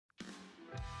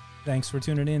Thanks for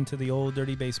tuning in to the Old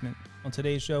Dirty Basement. On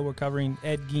today's show, we're covering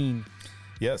Ed Gein.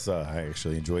 Yes, I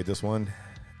actually enjoyed this one.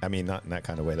 I mean, not in that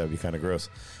kind of way. That would be kind of gross.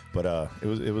 But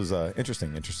it was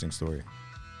interesting story.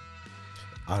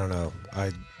 I don't know.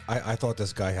 I thought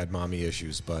this guy had mommy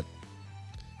issues, but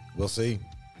we'll see.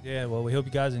 Yeah, well, we hope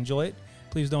you guys enjoy it.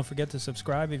 Please don't forget to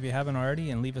subscribe if you haven't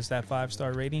already and leave us that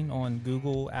 5-star rating on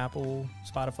Google, Apple,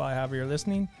 Spotify, however you're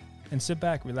listening. And sit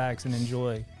back, relax, and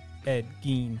enjoy Ed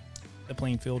Gein, the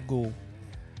Plainfield Ghoul.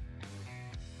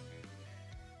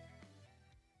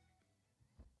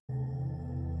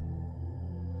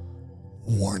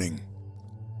 Warning.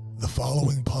 The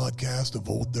following podcast of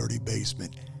Old Dirty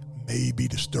Basement may be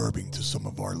disturbing to some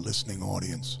of our listening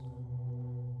audience.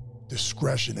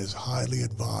 Discretion is highly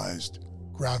advised.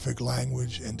 Graphic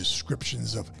language and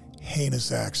descriptions of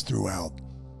heinous acts throughout.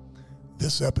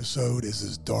 This episode is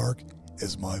as dark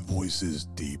as my voice is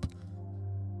deep.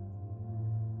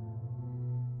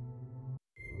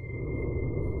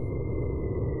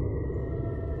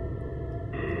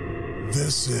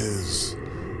 This is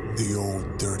the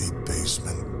Old Dirty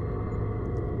Basement,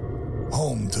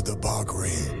 home to debauchery,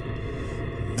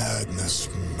 madness,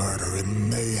 murder, and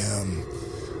mayhem.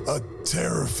 A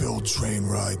terror-filled train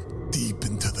ride deep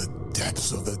into the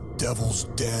depths of the devil's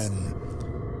den.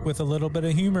 With a little bit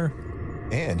of humor.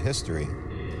 And history.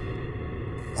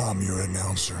 I'm your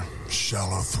announcer,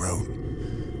 Shallow Throat.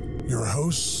 Your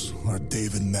hosts are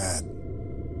Dave and Matt.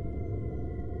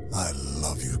 I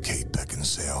love you, Kate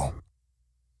Beckinsale.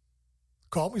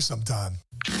 Call me sometime.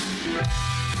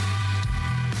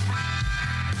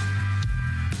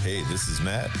 Hey, this is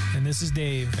Matt. And this is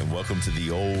Dave, And welcome to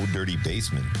the Old Dirty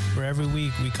Basement, where every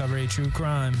week we cover a true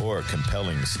crime. or a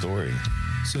compelling story.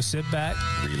 So sit back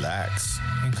Relax.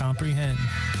 and comprehend.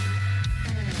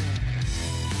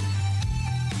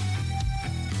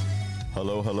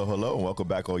 Hello, and welcome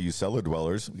back, all you cellar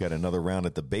dwellers. We got another round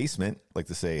at the basement. I'd like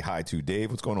to say hi to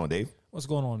Dave. What's going on, Dave? What's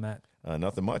going on, Matt?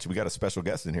 Nothing much. We got a special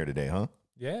guest in here today, huh?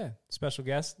 Yeah, special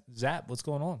guest, Zap. What's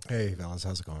going on? Hey, fellas,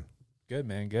 how's it going? Good,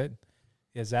 man, good.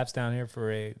 Yeah, Zap's down here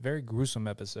for a very gruesome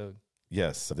episode.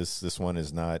 Yes, this one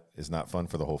is not fun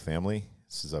for the whole family.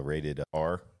 This is a rated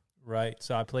R. Right.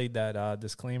 So I played that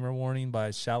disclaimer warning by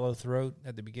Shallow Throat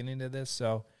at the beginning of this.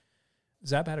 So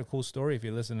Zap had a cool story, if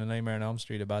you listen to Nightmare on Elm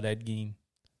Street, about Ed Gein.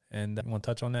 And you want to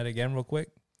touch on that again real quick?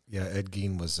 Yeah, Ed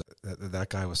Gein was, that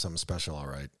guy was something special, all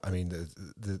right. I mean,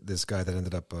 this guy that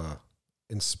ended up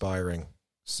inspiring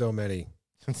so many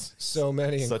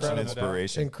Such an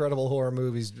inspiration. incredible horror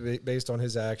movies based on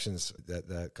his actions.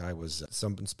 That guy was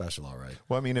something special, all right.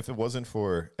 Well, I mean, if it wasn't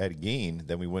for Ed Gein,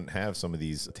 then we wouldn't have some of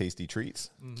these tasty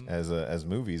treats as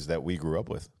movies that we grew up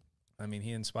with. I mean,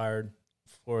 he inspired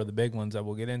for the big ones that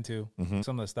we'll get into,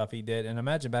 some of the stuff he did. And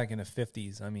imagine back in the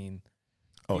 50s, I mean...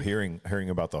 Oh, hearing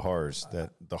about the horrors,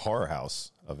 the horror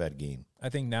house of Ed Gein. I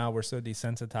think now we're so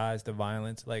desensitized to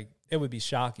violence. Like, it would be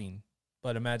shocking.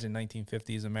 But imagine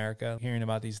 1950s America hearing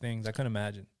about these things. I couldn't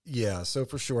imagine. Yeah, so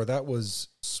for sure, that was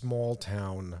small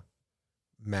town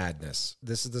madness.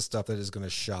 This is the stuff that is going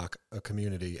to shock a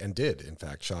community, and did, in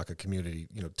fact, shock a community,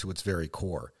 to its very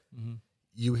core. Mm-hmm.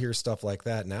 You hear stuff like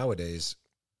that nowadays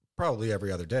probably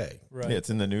every other day. Right. Yeah, it's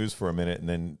in the news for a minute, and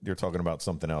then you're talking about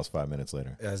something else 5 minutes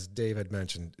later. As Dave had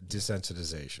mentioned,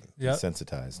 desensitization. Yep.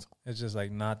 Desensitized. It's just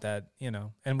like not that,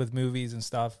 and with movies and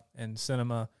stuff and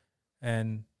cinema.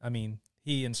 And I mean,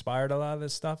 he inspired a lot of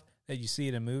this stuff that you see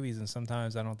it in movies. And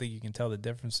sometimes I don't think you can tell the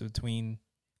difference between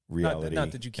reality. Not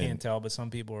that you can't tell, but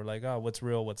some people are like, oh, what's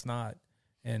real, what's not.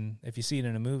 And if you see it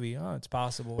in a movie, oh, it's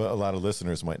possible. Well, a lot of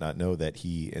listeners might not know that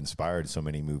he inspired so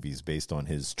many movies based on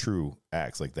his true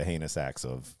acts, like the heinous acts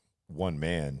of one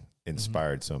man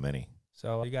inspired so many.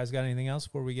 So you guys got anything else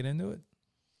before we get into it?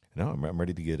 No, I'm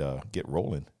ready to get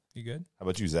rolling. You good? How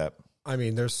about you, Zap? I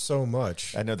mean, there's so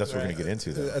much. I know that's what we're going to get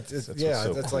into, though. That's what's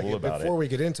so that's cool like, about before it. we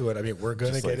get into it, I mean, we're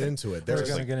going to Just get like- into it. We're There's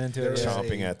going to get into it. there's Yeah.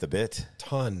 Chomping at the bit.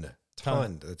 ton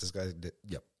that this guy did.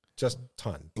 Yep, just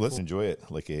ton. Let's enjoy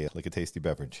it like a tasty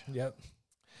beverage. Yep.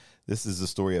 This is the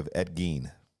story of Ed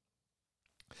Gein.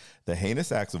 The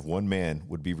heinous acts of one man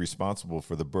would be responsible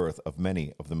for the birth of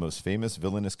many of the most famous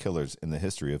villainous killers in the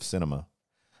history of cinema.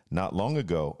 Not long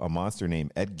ago, a monster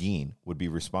named Ed Gein would be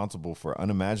responsible for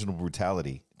unimaginable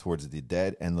brutality towards the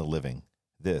dead and the living.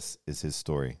 This is his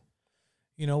story.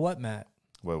 You know what, Matt?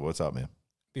 Well, what's up, man?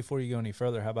 Before you go any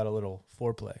further, how about a little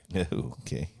foreplay?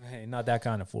 Okay. Hey, not that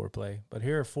kind of foreplay, but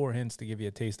here are 4 hints to give you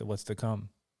a taste of what's to come.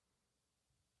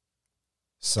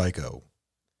 Psycho.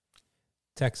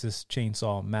 Texas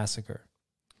Chainsaw Massacre.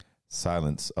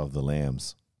 Silence of the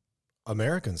Lambs.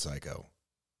 American Psycho.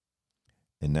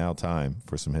 And now time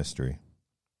for some history.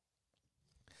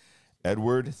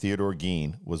 Edward Theodore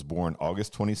Gein was born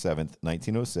August 27th,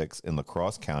 1906 in La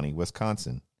Crosse County,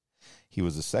 Wisconsin. He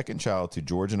was the second child to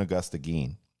George and Augusta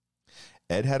Gein.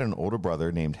 Ed had an older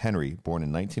brother named Henry, born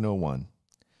in 1901.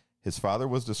 His father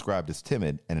was described as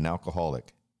timid and an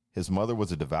alcoholic. His mother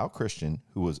was a devout Christian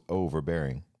who was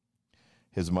overbearing.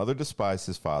 His mother despised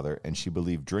his father, and she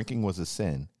believed drinking was a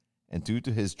sin, and due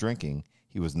to his drinking,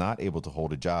 he was not able to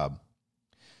hold a job.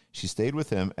 She stayed with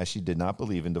him as she did not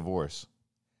believe in divorce.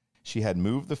 She had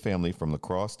moved the family from La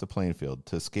Crosse to Plainfield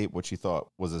to escape what she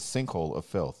thought was a sinkhole of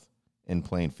filth in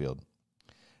Plainfield.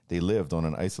 They lived on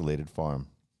an isolated farm.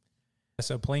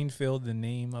 So Plainfield, the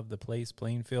name of the place,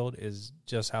 Plainfield, is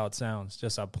just how it sounds.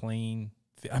 Just a plain,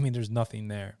 I mean, there's nothing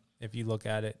there if you look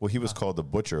at it. Well, he was called the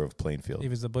Butcher of Plainfield. He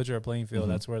was the Butcher of Plainfield.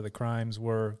 That's where the crimes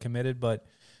were committed, but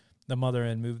the mother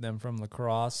had moved them from La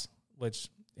Crosse, which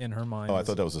in her mind... Oh, I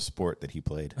thought that was a sport that he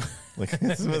played. Like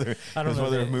his mother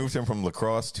moved him from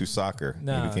lacrosse to soccer.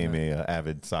 He became a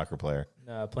avid soccer player.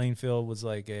 Plainfield was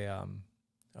like a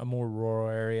more rural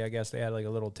area. I guess they had like a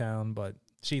little town, but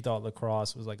she thought La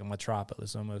Crosse was like a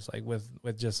metropolis almost, like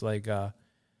with just like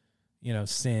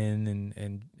sin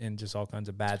and just all kinds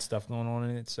of bad stuff going on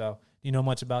in it. So, do you know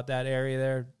much about that area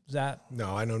there, Zach?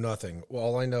 No, I know nothing. Well,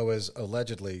 all I know is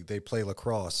allegedly they play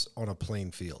lacrosse on a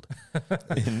plain field.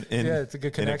 Yeah, it's a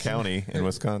good connection. In a county in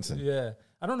Wisconsin. Yeah.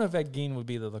 I don't know if Ed Gein would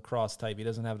be the lacrosse type. He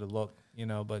doesn't have the look,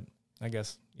 but I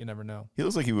guess you never know. He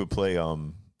looks like he would play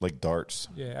like darts.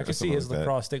 Yeah, I could see his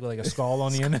lacrosse stick with like a skull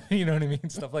on the end. You know what I mean?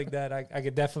 Stuff like that. I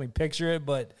could definitely picture it,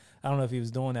 but I don't know if he was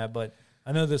doing that. But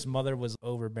I know this mother was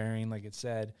overbearing, like it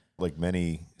said. Like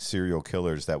many serial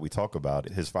killers that we talk about,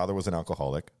 his father was an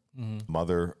alcoholic,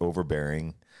 mother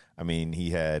overbearing. I mean, he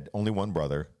had only one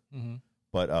brother.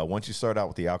 But once you start out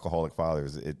with the alcoholic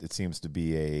fathers, it seems to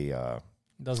be a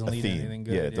doesn't lead to anything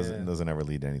good. Yeah, it doesn't ever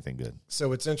lead to anything good.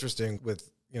 So it's interesting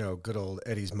with, good old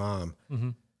Eddie's mom.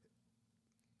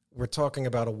 We're talking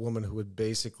about a woman who would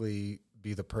basically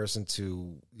be the person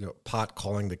to, pot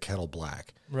calling the kettle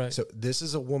black. Right. So this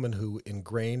is a woman who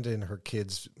ingrained in her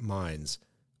kids' minds,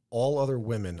 all other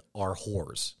women are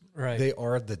whores. Right. They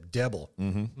are the devil.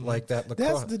 Like that.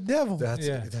 That's the devil. That's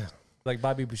like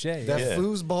Bobby Boucher. that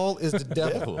foosball is the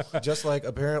devil. Just like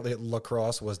apparently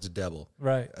lacrosse was the devil.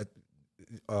 Right.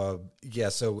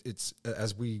 So it's,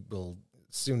 as we will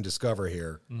soon discover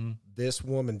here, this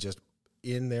woman just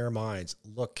in their minds,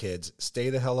 look, kids, stay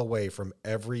the hell away from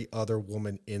every other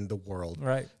woman in the world.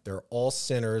 Right. They're all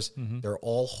sinners. They're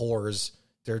all whores.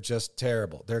 They're just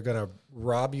terrible. They're going to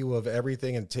rob you of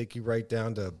everything and take you right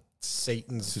down to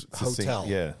Satan's hotel.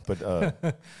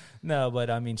 But no, but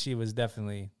I mean, she was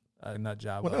definitely a nut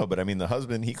job. Well, no, but I mean, the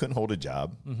husband, he couldn't hold a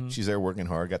job. She's there working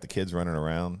hard, got the kids running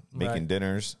around, making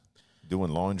dinners, doing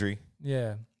laundry.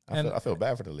 Yeah. I feel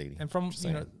bad for the lady. And from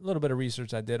a little bit of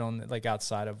research I did on like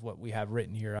outside of what we have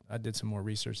written here, I did some more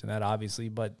research in that obviously,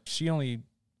 but she only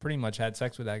pretty much had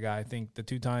sex with that guy. I think the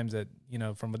 2 times that,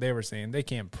 from what they were saying, they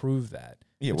can't prove that.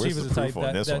 Yeah, but where's she was the the proof type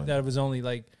on this one? that it was only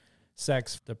like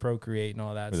sex to procreate and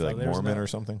all that. Was it like Mormon or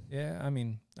something? Yeah, I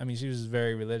mean, she was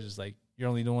very religious. Like, you're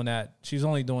only doing that. She's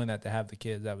only doing that to have the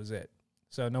kids. That was it.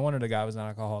 So no wonder the guy was an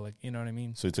alcoholic. You know what I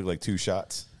mean? So he took like 2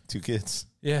 shots, 2 kids.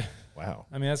 Yeah. Wow.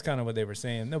 I mean, that's kind of what they were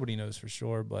saying. Nobody knows for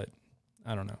sure, but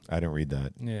I don't know. I didn't read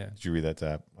that. Yeah. Did you read that,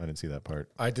 Tap? I didn't see that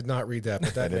part. I did not read that,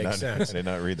 but that makes sense. I did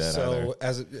not read that so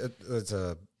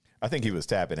either. I think he was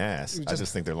tapping ass. I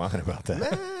just think they're lying about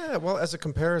that. Well, as a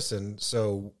comparison,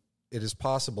 so it is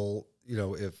possible,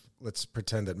 if let's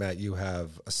pretend that, Matt, you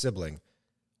have a sibling.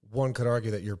 One could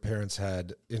argue that your parents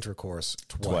had intercourse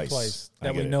twice.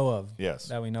 That we know of. Yes.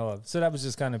 That we know of. So that was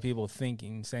just kind of people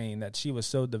saying that she was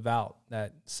so devout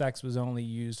that sex was only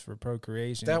used for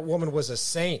procreation. That woman was a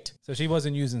saint. So she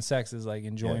wasn't using sex as like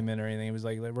enjoyment or anything. It was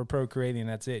like we're procreating,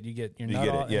 that's it. You get your nut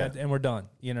off, and we're done.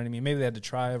 You know what I mean? Maybe they had to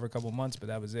try over a couple months, but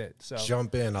that was it. So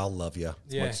jump in, I'll love you.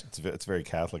 Yeah. It's very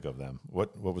Catholic of them.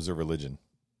 What was their religion?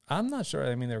 I'm not sure.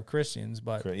 I mean, they were Christians,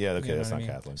 but yeah, okay, that's not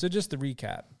Catholic. So just to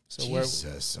recap. So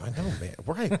Jesus, I know, man.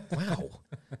 Right? Wow.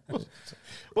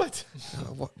 What?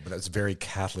 But that's very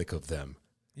Catholic of them.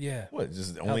 Yeah. What?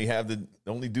 Just only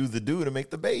do the do to make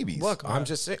the babies. Look, I'm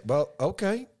just saying. Well,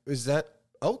 okay. Is that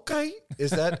okay?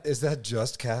 Is that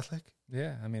just Catholic?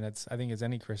 Yeah. I mean, I think it's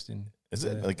any Christian. Is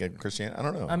it like a Christian? I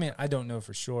don't know. I mean, I don't know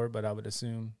for sure, but I would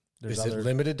assume. Is it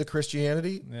limited to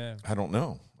Christianity? Yeah. I don't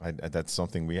know. That's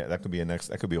something that could be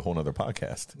that could be a whole nother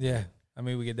podcast. Yeah. I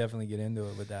mean, we could definitely get into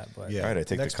it with that, but yeah. All right, I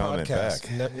take next the comment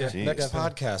podcast, back. Next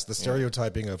podcast, the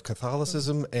stereotyping of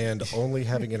Catholicism and only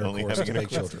having intercourse to make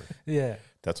children. Yeah.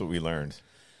 That's what we learned.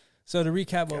 So to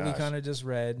recap what we kind of just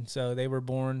read, so they were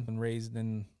born and raised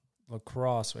in La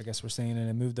Crosse, I guess we're saying,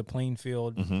 and moved to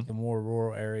Plainfield, a more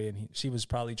rural area. And she was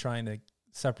probably trying to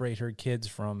separate her kids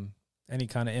from any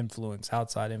kind of influence,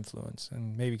 outside influence,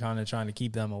 and maybe kind of trying to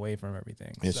keep them away from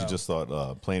everything. Yeah, she just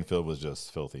thought Plainfield was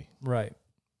just filthy. Right.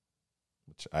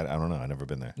 Which I don't know. I've never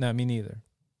been there. No, me neither.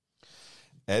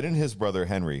 Ed and his brother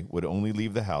Henry would only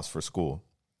leave the house for school.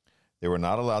 They were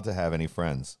not allowed to have any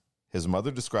friends. His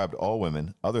mother described all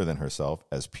women, other than herself,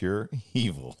 as pure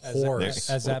evil.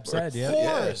 As Zap said, yeah.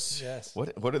 Yes.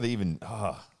 What are they even?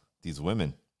 These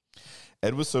women.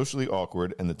 Ed was socially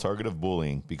awkward and the target of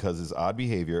bullying because of his odd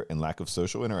behavior and lack of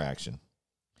social interaction.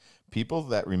 People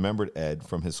that remembered Ed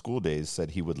from his school days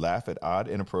said he would laugh at odd,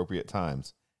 inappropriate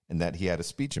times and that he had a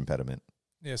speech impediment.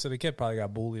 Yeah, so the kid probably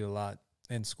got bullied a lot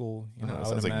in school. You know, It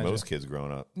sounds like most kids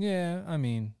growing up. Yeah, I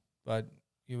mean, but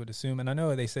you would assume. And I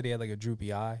know they said he had like a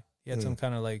droopy eye. He had some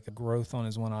kind of like a growth on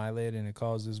his one eyelid, and it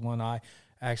caused his one eye.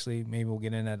 Actually, maybe we'll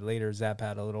get into that later. Zap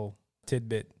had a little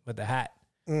tidbit with the hat.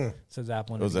 So Zap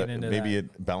wanted to get into maybe that.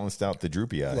 it balanced out the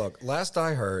droopy eye. Look, last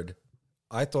I heard,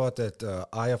 I thought that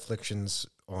eye afflictions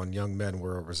on young men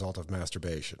were a result of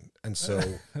masturbation. And so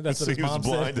That's so what his he was mom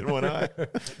blind said. in one eye.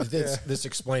 this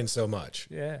explains so much.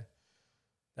 Yeah.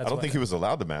 I don't think he was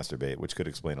allowed to masturbate, which could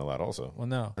explain a lot also. Well,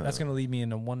 no. That's going to lead me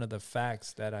into one of the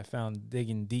facts that I found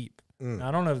digging deep. Now,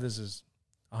 I don't know if this is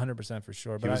 100% for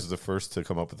sure, He but was the first to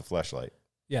come up with the flashlight.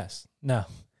 yes. No.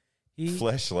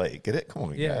 Flashlight. Get it? Come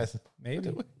on, guys. Maybe.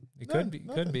 It could be.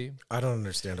 Could be. I don't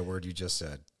understand a word you just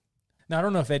said. Now, I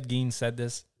don't know if Ed Gein said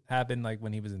this happened like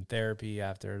when he was in therapy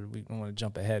after. We don't want to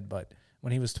jump ahead, but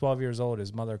when he was 12 years old,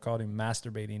 his mother caught him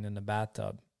masturbating in the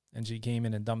bathtub, and she came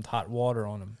in and dumped hot water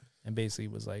on him and basically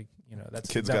was like, you know, that's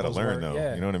Kids got to learn, though.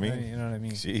 Yeah, you know what I mean? You know what I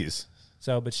mean? Jeez.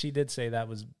 So, but she did say that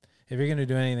was, if you're going to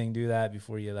do anything, do that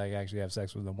before you like actually have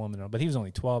sex with a woman. But he was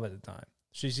only 12 at the time.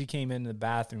 She came into the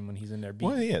bathroom when he's in there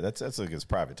beating. Well, yeah, that's like his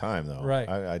private time, though.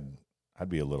 Right. I'd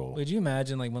be a little. Would you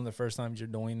imagine like one of the first times you're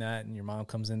doing that and your mom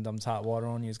comes in, dumps hot water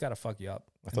on you? It's got to fuck you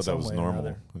up. I thought that was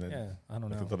normal. Yeah, I don't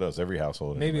know. I thought that was every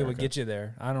household. Maybe it would get you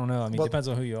there. I don't know. I mean, it depends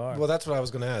on who you are. Well, that's what I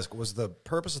was going to ask. Was the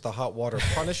purpose of the hot water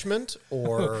punishment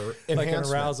or like an enhancement?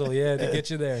 arousal, yeah, to get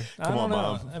you there. Come on,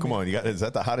 Mom. Come on. Is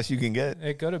that the hottest you can get?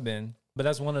 It could have been. But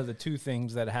that's one of the two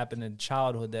things that happened in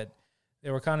childhood that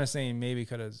they were kind of saying maybe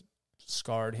could have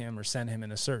scarred him or sent him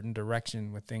in a certain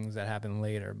direction with things that happened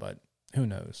later. But who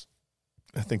knows?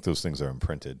 I think those things are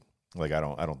imprinted. Like, I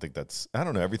don't think that's, I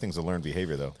don't know. Everything's a learned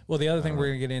behavior, though. Well, the other thing we're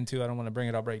going to get into, I don't want to bring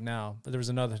it up right now, but there was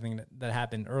another thing that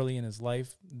happened early in his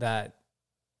life that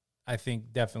I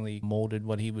think definitely molded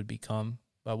what he would become.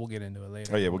 But we'll get into it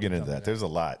later. Oh, yeah, we'll get into that. There's a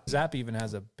lot. Zap even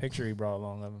has a picture he brought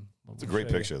along of him. It's a great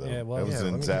picture, though. Yeah, well, that was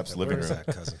in Zap's living room. That,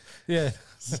 cousin? Yeah.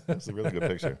 It's a really good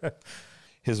picture.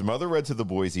 His mother read to the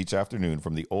boys each afternoon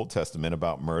from the Old Testament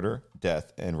about murder,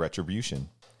 death, and retribution.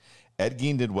 Ed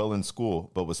Gein did well in school,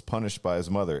 but was punished by his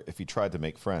mother if he tried to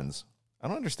make friends. I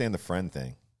don't understand the friend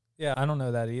thing. Yeah, I don't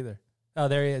know that either. Oh,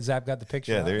 there he is. Zap got the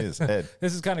picture. Yeah, there he is. Ed.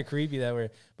 This is kind of creepy that way.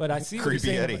 But I see what he's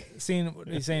Creepy saying, Eddie. seeing what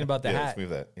he's saying about the Yeah, hat. let's move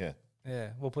that. Yeah. Yeah,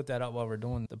 we'll put that up while we're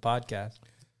doing the podcast.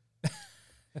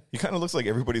 He kind of looks like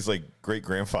everybody's like great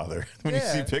grandfather when you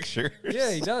see pictures.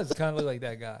 Yeah, he does kind of look like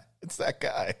that guy. It's that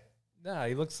guy. Nah,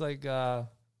 he looks like, I'm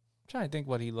trying to think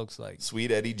what he looks like. Sweet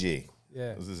Eddie G. Yeah.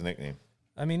 That was his nickname.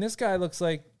 I mean, this guy looks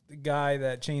like the guy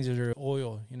that changes your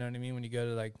oil. You know what I mean? When you go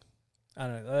to like, I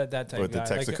don't know, that type Or of at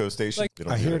guy. the Texaco station. like-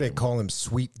 don't I do hear that they anymore. call him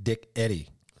Sweet Dick Eddie.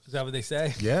 Is that what they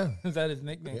say? Yeah. Is that his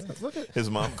nickname? Yeah, look at His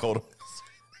mom called him.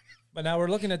 But now we're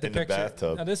looking at the In the picture.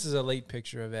 bathtub. Now this is a late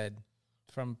picture of Ed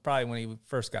from probably when he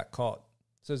first got caught.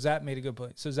 So Zap made a good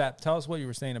point. So Zap, tell us what you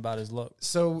were saying about his look.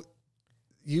 So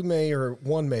you may or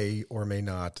may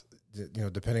not, you know,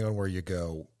 depending on where you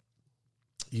go,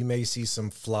 you may see some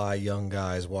fly young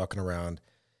guys walking around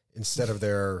instead of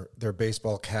their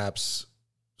baseball caps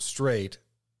straight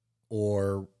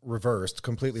or reversed,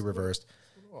 completely reversed.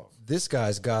 This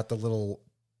guy's got the little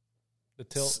The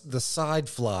tilt. the side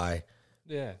fly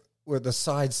Yeah. or the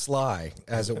side sly,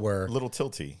 as it were. A little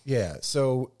tilty. Yeah.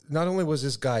 So not only was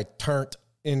this guy turnt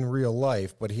in real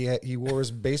life, but he wore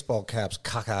his baseball caps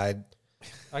cockeyed.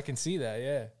 I can see that,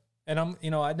 yeah. And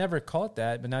I never caught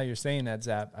that, but now you're saying that,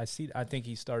 Zap. I think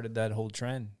he started that whole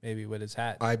trend, maybe with his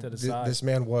hat to the side. This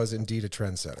man was indeed a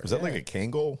trendsetter. Was that like a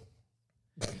Kangol?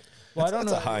 Well, I don't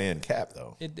know. That's a high-end cap,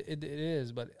 though. It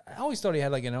is, but I always thought he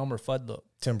had like an Elmer Fudd look.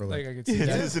 Timberlake. Like I could see It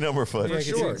that. is an Elmer Fudd. Yeah, I could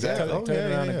see sure, exactly. yeah. Oh, Turning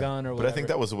yeah, around yeah. a gun or But whatever. I think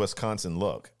that was a Wisconsin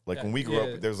look. Like when we grew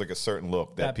Yeah. up, there was like a certain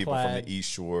look that That people from plaid. the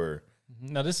East Shore.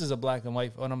 Now this is a black and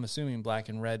white, and I'm assuming black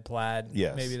and red plaid.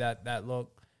 Yes. Maybe that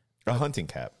look. A hunting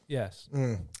cap. Yes.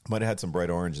 Might have had some bright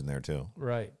orange in there, too.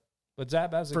 Right. But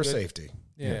Zap has a For good, safety.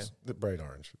 Yeah. Yes. The bright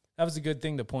orange. That was a good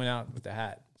thing to point out with the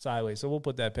hat sideways. So we'll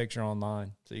put that picture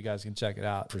online so you guys can check it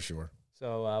out. For sure.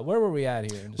 So where were we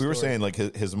at here? In the We were story? saying like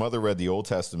his mother read the Old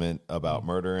Testament about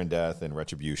murder and death and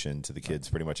retribution to the kids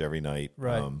pretty much every night.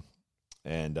 Right.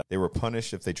 And they were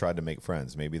punished if they tried to make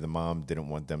friends. Maybe the mom didn't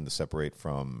want them to separate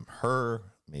from her.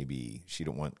 Maybe she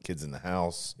didn't want kids in the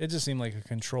house. It just seemed like a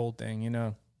controlled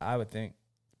thing, I would think.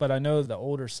 But I know the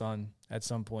older son at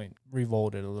some point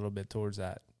revolted a little bit towards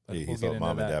that. But Yeah, he we'll thought get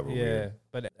mom into and that. dad were weird.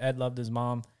 But Ed loved his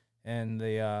mom, and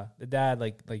the dad,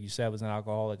 like you said, was an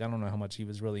alcoholic. I don't know how much he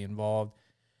was really involved.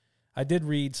 I did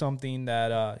read something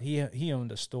that he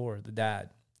owned a store, the dad,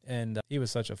 and he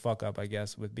was such a fuck up, I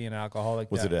guess, with being an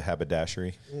alcoholic. Was it a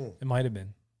haberdashery? It might have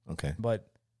been. Okay. But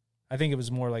I think it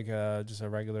was more like just a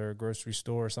regular grocery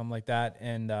store or something like that.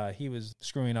 And he was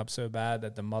screwing up so bad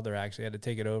that the mother actually had to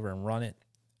take it over and run it.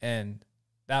 And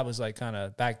that was like kind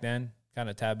of back then, kind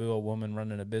of taboo, a woman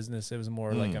running a business. It was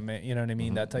more like a man, you know what I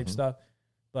mean? That type stuff.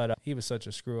 But he was such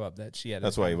a screw up that she had.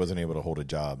 That's why he wasn't able to hold a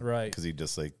job. Right. Because he'd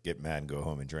just like get mad and go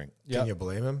home and drink. Can you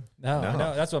blame him? No,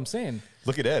 No. that's what I'm saying.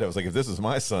 Look at Ed. I was like, if this is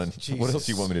my son, what else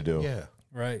do you want me to do? Yeah.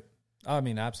 Right. I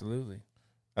mean, absolutely.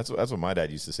 That's what my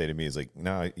dad used to say to me. Is like,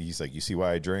 no, he's like, you see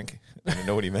why I drink? I didn't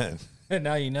know what he meant. And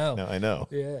now you know. Now I know.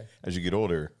 Yeah. As you get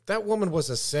older, That woman was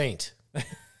a saint.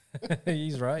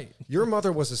 He's right. Your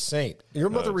mother was a saint. Your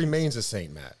mother remains a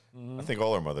saint, Matt. I think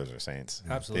all our mothers are saints.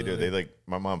 Absolutely. They do. They like,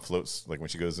 my mom floats like when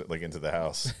she goes like into the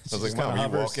house. I was like, just Mom, kinda are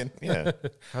you hovers. walking? Yeah.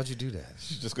 How'd you do that?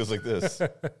 She just goes like this.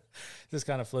 Just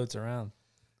kind of floats around.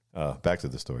 Back to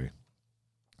the story.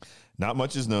 Not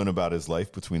much is known about his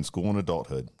life between school and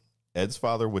adulthood. Ed's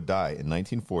father would die in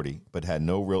 1940, but had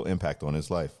no real impact on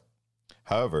his life.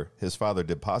 However, his father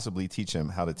did possibly teach him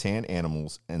how to tan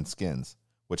animals and skins,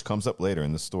 which comes up later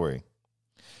in the story.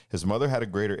 His mother had a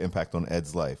greater impact on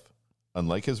Ed's life.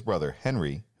 Unlike his brother,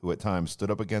 Henry, who at times stood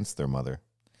up against their mother,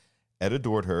 Ed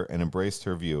adored her and embraced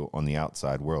her view on the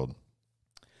outside world.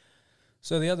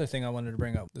 So the other thing I wanted to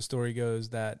bring up, the story goes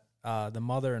that the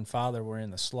mother and father were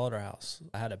in the slaughterhouse.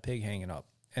 I had a pig hanging up,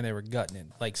 and they were gutting it,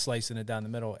 like slicing it down the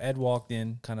middle. Ed walked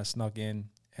in, kind of snuck in,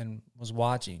 and was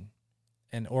watching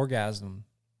an orgasm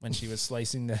when she was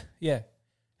slicing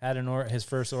had his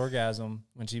first orgasm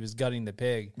when she was gutting the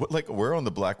pig. What, like, where on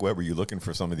the black web are you looking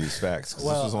for some of these facts? Because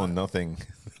this was on nothing.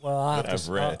 Well, I've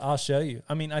read. I'll show you.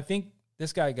 I mean, I think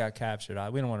this guy got captured.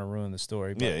 We don't want to ruin the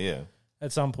story, but Yeah.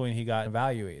 at some point he got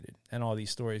evaluated, and all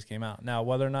these stories came out. Now,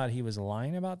 whether or not he was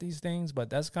lying about these things, but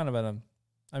that's kind of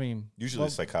Usually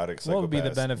psychotic, what would be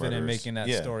the psychopaths, benefit in murderers. making that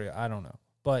story? I don't know.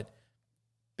 But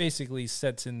basically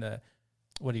sets in the,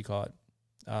 what do you call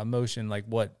it, motion, like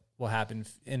what will happen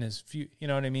in his future. You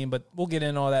know what I mean? But we'll get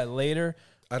into all that later.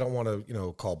 I don't want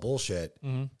to, call bullshit.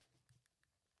 Mm-hmm.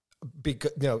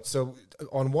 Because, so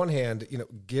on one hand,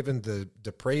 given the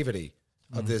depravity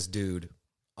of this dude,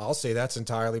 I'll say that's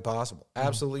entirely possible.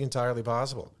 Absolutely entirely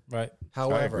possible. Right.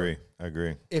 However, I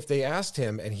agree. if they asked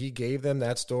him and he gave them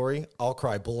that story, I'll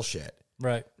cry bullshit.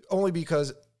 Right. Only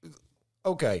because,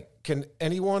 okay, can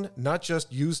anyone, not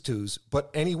just used tos, but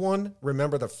anyone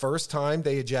remember the first time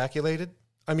they ejaculated?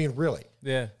 I mean, really?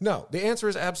 Yeah. No, the answer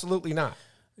is absolutely not.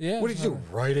 Yeah. What did you do?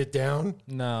 Write it down?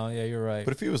 No, yeah, you're right.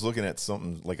 But if he was looking at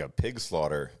something like a pig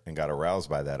slaughter and got aroused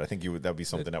by that, I think that'd be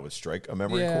something that would strike a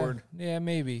memory chord. Yeah,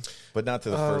 maybe. But not to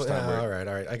the first time. All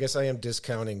right. I guess I am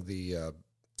discounting the...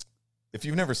 If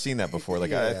you've never seen that before,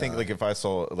 like I think like if I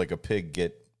saw like a pig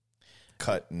get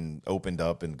cut and opened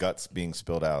up and guts being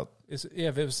spilled out.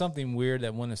 If it was something weird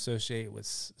that wouldn't associate with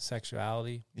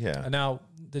sexuality. Yeah. And now,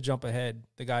 to jump ahead,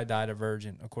 the guy died a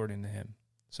virgin, according to him.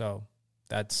 So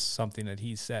that's something that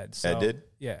he said. So, Ed did?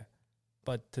 Yeah.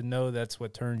 But to know that's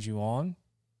what turns you on,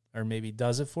 or maybe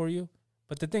does it for you.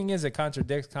 But the thing is, it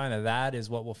contradicts kind of that, is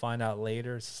what we'll find out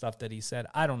later, stuff that he said.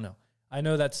 I don't know. I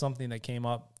know that's something that came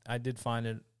up. I did find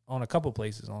it on a couple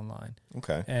places online.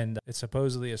 Okay. And it's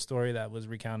supposedly a story that was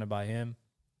recounted by him,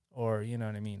 or, you know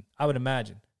what I mean? I would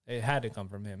imagine it had to come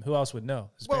from him. Who else would know?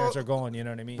 His parents are gone, you know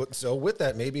what I mean? But so with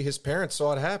that, maybe his parents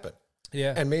saw it happen.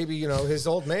 Yeah. And maybe, his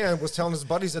old man was telling his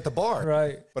buddies at the bar.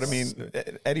 Right. But I mean,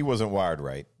 Eddie wasn't wired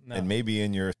right. No. And maybe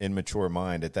in your immature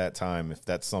mind at that time, if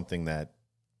that's something that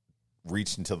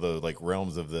reached into the like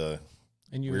realms of the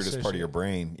And you weirdest part of your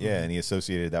brain, and he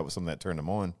associated that with something that turned him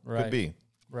on. Right. Could be.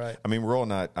 Right. I mean, we're all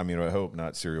not, I hope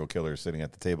not serial killers sitting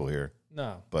at the table here,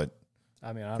 No. but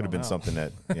I mean, I could don't have been know. something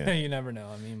that, You never know.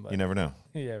 I mean, but you never know.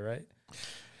 yeah, right.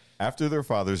 After their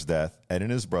father's death, Ed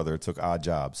and his brother took odd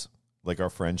jobs. Like our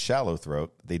friend Shallowthroat,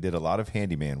 they did a lot of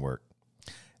handyman work.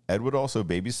 Ed would also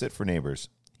babysit for neighbors.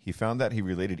 He found that he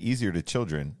related easier to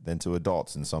children than to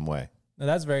adults in some way. Now,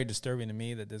 that's very disturbing to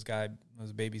me that this guy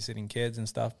was babysitting kids and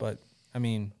stuff, but I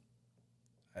mean,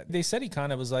 they said he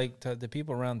kind of was like, to the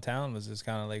people around town was just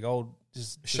kind of like, oh,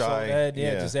 just shy. Ed.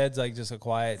 Yeah, just Ed's like just a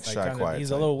quiet, like Shy, kinda, quiet he's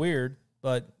type. a little weird,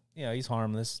 but he's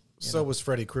harmless. So was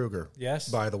Freddy Krueger. Yes.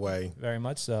 By the way. Very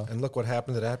much so. And look what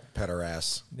happened to that petter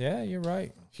ass. Yeah, you're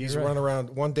right. He's You're right. running around.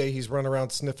 One day he's running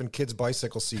around sniffing kids'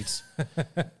 bicycle seats.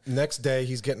 Next day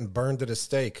he's getting burned at a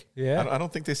stake. Yeah. I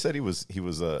don't think they said he was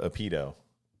a pedo.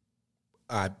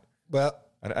 Well,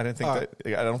 I didn't think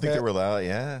that. I don't think they were allowed.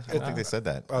 Yeah, I don't think they said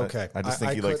that. okay. I just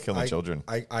think he likes killing children.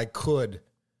 I could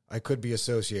be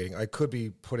associating. I could be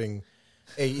putting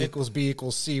A equals B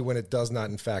equals C when it does not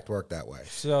in fact work that way.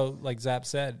 So, like Zap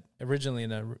said, originally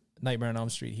in a Nightmare on Elm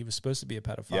Street, he was supposed to be a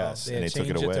pedophile. Yes, they and had they took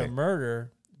it changed it away. to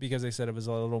murder because they said it was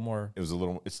a little more It was a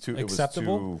little. It's too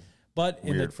acceptable. It was too but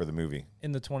weird for the movie.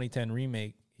 in the 2010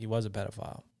 remake, he was a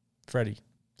pedophile, Freddy.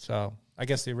 So I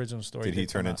guess the original story Did he did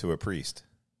turn come out. into a priest?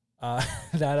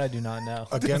 That I do not know.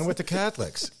 Again with the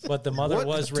Catholics. But the mother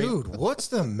was raped. Dude, what's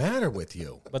the matter with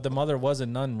you? But the mother was a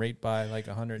nun raped by like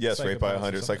 100. Yes, raped by psychopaths or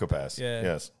 100 something. psychopaths. Yeah.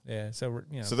 Yes. Yeah. So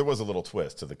So there was a little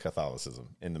twist to the Catholicism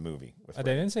in the movie. With they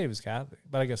didn't say he was Catholic,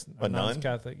 but I guess A nun's nun?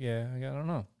 Catholic. Yeah, I don't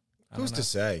know. Who's to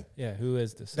say? Yeah, who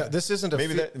is this? Now, this isn't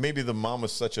a maybe the mom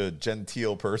was such a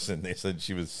genteel person. They said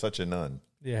she was such a nun.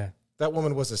 Yeah, that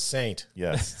woman was a saint.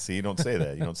 Yes. See, you don't say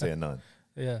that. You don't say a nun.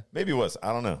 yeah. Maybe it was.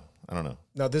 I don't know.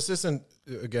 Now, this isn't,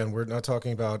 again, we're not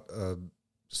talking about,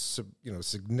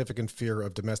 significant fear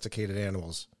of domesticated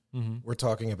animals. Mm-hmm. We're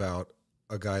talking about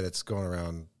a guy that's going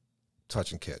around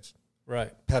touching kids.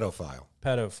 Right. Pedophile.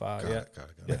 Pedophile. Got Yeah. it.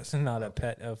 Yes. Not a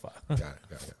pedophile. Got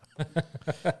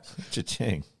it.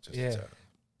 Cha-ching. Yeah.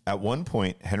 At one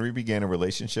point, Henry began a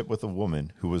relationship with a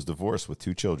woman who was divorced with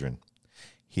 2 children.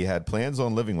 He had plans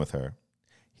on living with her.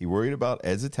 He worried about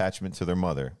Ed's attachment to their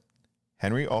mother.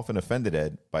 Henry often offended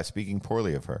Ed by speaking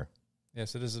poorly of her. Yeah.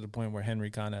 So this is the point where Henry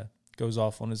kind of goes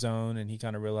off on his own, and he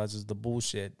kind of realizes the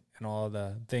bullshit and all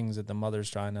the things that the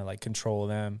mother's trying to like control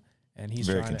them, and he's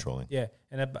Very trying controlling. Yeah.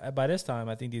 And by this time,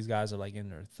 I think these guys are like in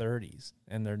their 30s,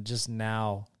 and they're just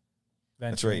now.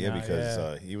 That's right, yeah, venturing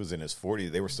out. because he was in his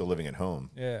 40s. They were still living at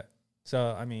home. Yeah.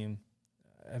 So, I mean,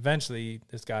 eventually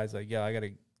this guy's like, yeah, I got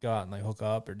to go out and like hook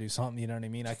up or do something. You know what I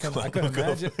mean? I couldn't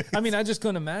imagine. I mean, I just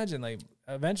couldn't imagine. Like,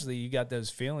 eventually you got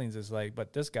those feelings. It's like,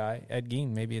 but this guy, Ed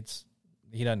Gein, maybe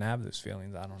he doesn't have those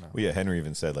feelings. I don't know. Well, yeah, Henry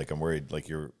even said, like, I'm worried, like,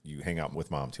 you hang out with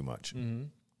mom too much. Mm-hmm.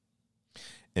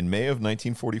 In May of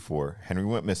 1944, Henry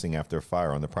went missing after a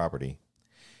fire on the property.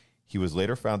 He was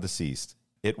later found deceased.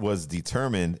 It was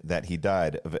determined that he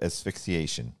died of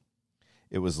asphyxiation.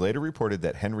 It was later reported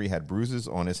that Henry had bruises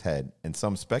on his head, and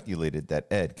some speculated that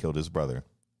Ed killed his brother.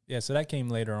 Yeah, so that came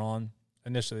later on.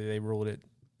 Initially, they ruled it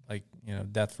like,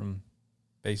 death from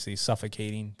basically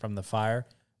suffocating from the fire.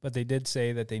 But they did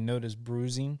say that they noticed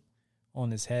bruising on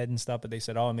his head and stuff, but they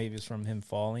said, oh, maybe it's from him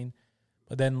falling.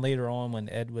 But then later on, when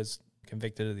Ed was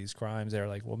convicted of these crimes, they were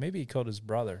like, well, maybe he killed his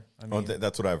brother. I mean,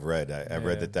 That's what I've read. I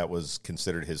read that was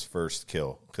considered his first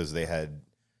kill because they had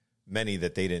many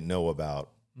that they didn't know about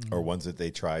or ones that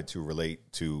they tried to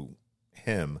relate to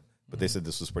him. But they said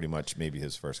this was pretty much maybe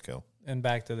his first kill. And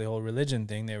back to the whole religion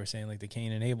thing, they were saying like the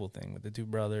Cain and Abel thing with the 2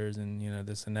 brothers and,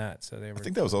 this and that. So they were. I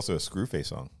think that was also a Screwface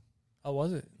song. Oh,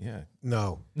 was it? Yeah.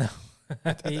 No. No.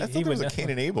 I thought there was a Cain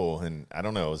and Abel, and I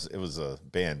don't know. It was a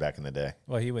band back in the day.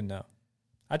 Well, he would know.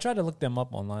 I tried to look them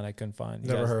up online. I couldn't find.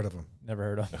 Never heard of him. Never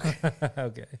heard of them.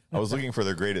 Okay. I was looking for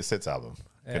their greatest hits album.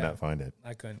 Could Yeah. not find it.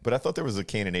 I couldn't. But I thought there was a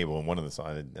Cain and Abel in one of the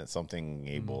songs. Something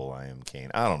Abel, I am Cain.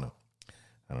 I don't know.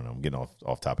 I'm getting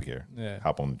off topic here. Yeah.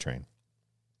 Hop on the train.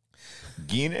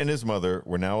 Gein and his mother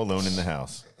were now alone in the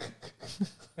house.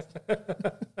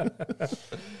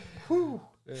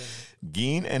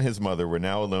 Gein and his mother were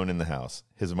now alone in the house.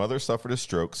 His mother suffered a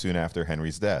stroke soon after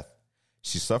Henry's death.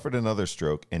 She suffered another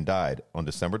stroke and died on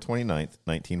December 29th,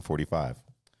 1945.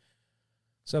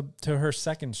 So to her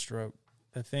second stroke,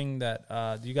 the thing that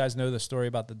do you guys know the story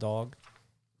about the dog?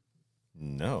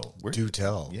 No. Do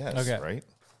tell. Yes, Okay. right?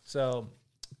 So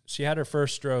she had her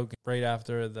first stroke right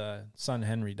after the son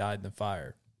Henry died in the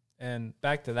fire. And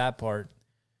back to that part,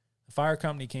 the fire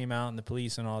company came out and the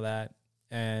police and all that.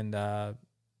 And,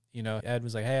 Ed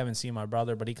was like, hey, I haven't seen my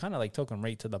brother. But he kind of like took him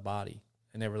right to the body.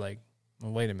 And they were like,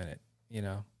 well, wait a minute,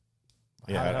 Yeah,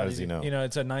 how does he know?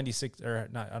 It's a 96, or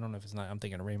not, I don't know if it's not, I'm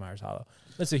thinking of Raymeyer's Hollow.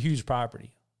 That's a huge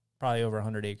property, probably over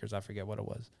 100 acres. I forget what it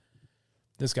was.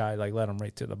 This guy like led him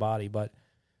right to the body. But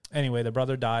anyway, the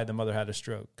brother died. The mother had a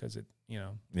stroke because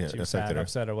she was sad,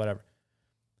 upset or whatever.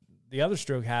 The other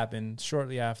stroke happened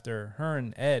shortly after her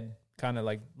and Ed kind of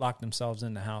like locked themselves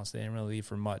in the house. They didn't really leave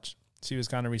for much. She was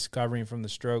kind of recovering from the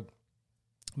stroke.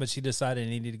 But she decided they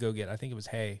needed to go get, I think it was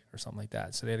hay or something like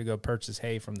that. So they had to go purchase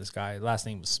hay from this guy. Last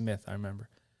name was Smith, I remember.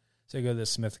 So they go to this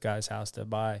Smith guy's house to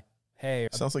buy hay.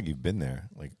 Sounds like you've been there.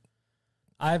 Like,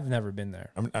 I've never been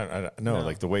there. No,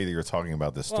 like the way that you're talking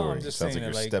about this story, I'm just sounds like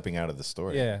saying you're that, stepping out of the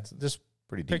story. Yeah, It's just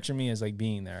pretty deep. picture me as like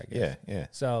being there, I guess. Yeah.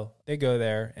 So they go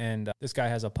there, and this guy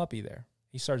has a puppy there.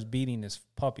 He starts beating this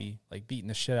puppy, like beating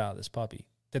the shit out of this puppy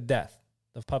to death.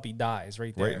 The puppy dies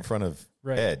right there. Right in front of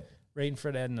Right. Ed. Right in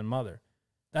front of Ed and the mother.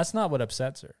 That's not what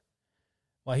upsets her.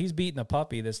 While he's beating the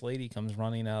puppy, this lady comes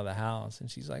running out of the house,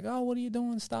 and she's like, oh, what are you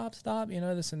doing? Stop,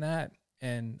 this and that.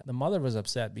 And the mother was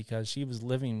upset because she was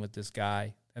living with this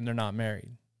guy, and they're not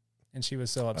married. And she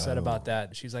was so upset about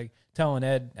that. She's like telling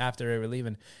Ed after they were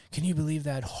leaving, can you believe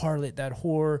that harlot, that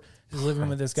whore is living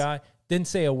with this guy? Didn't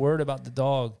say a word about the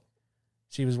dog.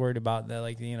 She was worried about that,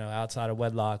 like, outside of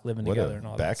wedlock, living together and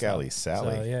all that. Back alley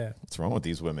Sally. So, yeah. What's wrong with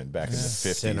these women back in the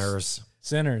 50s?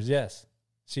 Sinners. Yes.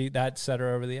 That set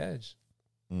her over the edge.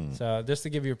 Mm. So just to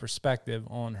give you a perspective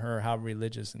on her, how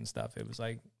religious and stuff, it was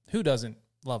like, who doesn't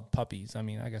love puppies? I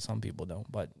mean, I guess some people don't,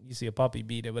 but you see a puppy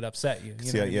beat, it would upset you.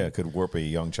 See, it could warp a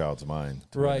young child's mind.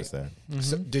 Right. That. Mm-hmm.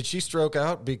 So did she stroke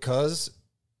out because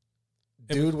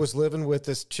dude was living with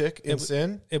this chick in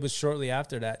sin? It was shortly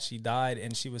after that she died,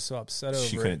 and she was so upset over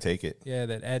She it. couldn't take it. Yeah,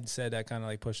 that Ed said that kind of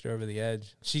like pushed her over the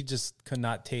edge. She just could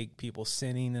not take people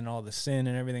sinning and all the sin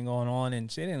and everything going on,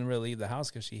 and she didn't really leave the house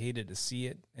because she hated to see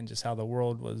it and just how the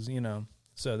world was,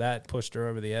 So that pushed her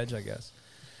over the edge, I guess.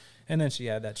 And then she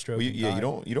had that stroke. Well, you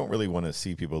don't really want to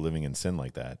see people living in sin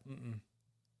like that.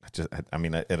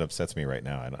 It upsets me right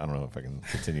now. I don't know if I can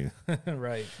continue.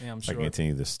 Right. Yeah, I'm sure. I can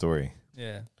continue this story.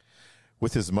 Yeah.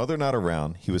 With his mother not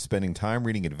around, he was spending time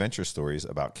reading adventure stories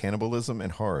about cannibalism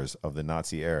and horrors of the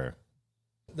Nazi era.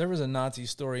 There was a Nazi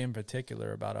story in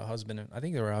particular about a husband, I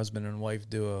think they were a husband and wife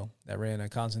duo that ran a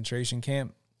concentration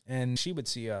camp. And she would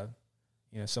see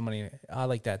somebody, I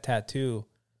like that tattoo.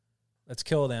 Let's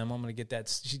kill them. I'm going to get that.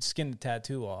 She'd skin the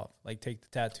tattoo off, like take the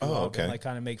tattoo off okay. and like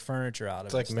kind of make furniture out of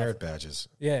It's it. like merit badges.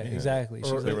 Yeah, exactly.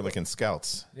 Or They were like in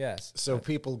Scouts. Yes. So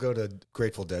people go to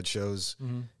Grateful Dead shows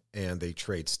and they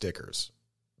trade stickers.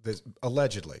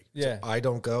 Allegedly. Yeah. So I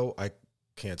don't go. I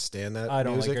can't stand that I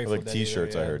don't music. like Grateful Like Dead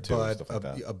T-shirts, either, I heard too. But Stuff like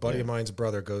that. a buddy of mine's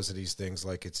brother goes to these things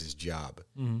like it's his job,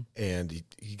 and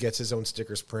he gets his own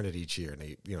stickers printed each year, and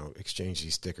they exchange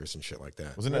these stickers and shit like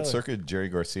that. Wasn't that Circa Jerry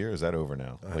Garcia? Or is that over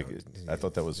now? I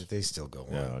thought that was. They still go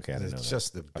on. Yeah, okay, I didn't know It's that.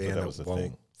 just the I thought band that was the that won't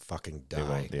thing. fucking They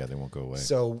die. won't go away.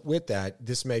 So with that,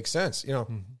 this makes sense.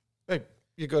 Hey,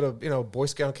 you go to Boy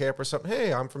Scout camp or something.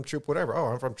 Hey, I'm from troop whatever. Oh,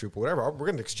 I'm from troop whatever. Oh, we're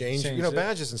going to exchange it.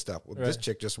 badges and stuff. Well, this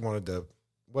chick just wanted to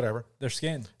whatever. Their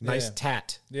skin. Nice Yeah.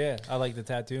 tat. Yeah, I like the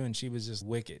tattoo, and she was just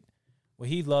wicked. Well,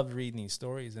 he loved reading these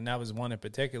stories, and that was one in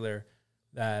particular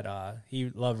that he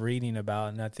loved reading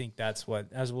about, and I think that's what,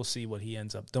 as we'll see what he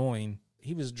ends up doing,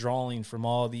 he was drawing from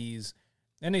all these,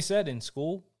 and they said in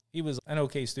school, he was an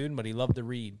okay student, but he loved to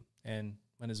read, and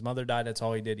when his mother died, that's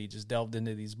all he did. He just delved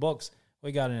into these books.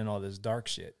 We got into all this dark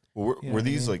shit. Well, were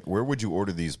these like, where would you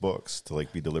order these books to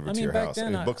like be delivered to your back house?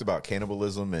 then, Books about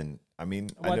cannibalism and I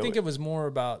think it was more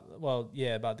about,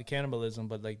 about the cannibalism,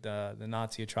 but like the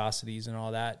Nazi atrocities and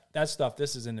all that. That stuff,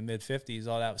 this is in the mid-50s.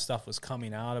 All that stuff was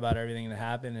coming out about everything that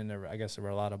happened, and I guess there were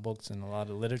a lot of books and a lot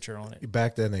of literature on it.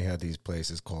 Back then, they had these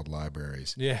places called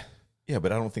libraries. Yeah. Yeah,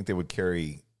 but I don't think they would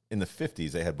carry, in the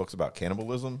 50s, they had books about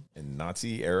cannibalism and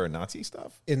Nazi-era Nazi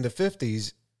stuff. In the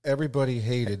 50s, everybody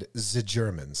hated the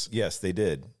Germans. Yes, they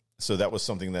did. So that was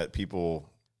something that people,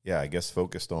 I guess,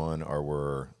 focused on or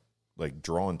were like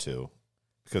drawn to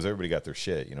because everybody got their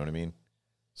shit. You know what I mean?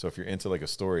 So if you're into like a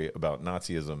story about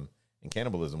Nazism and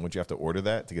cannibalism, would you have to order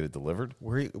that to get it delivered?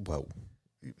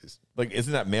 Like,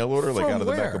 isn't that mail order like From out of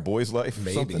the back where? of Boy's Life? or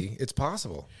Maybe. something? It's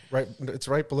possible. Right. It's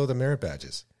right below the merit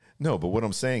badges. No, but what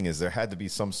I'm saying is there had to be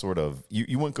some sort of,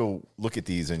 you wouldn't go look at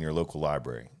these in your local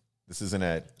library. This isn't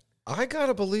at. I got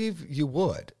to believe you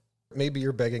would. Maybe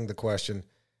you're begging the question,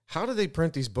 how do they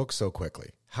print these books so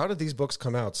quickly? How did these books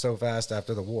come out so fast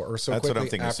after the war? Or so That's quickly what I'm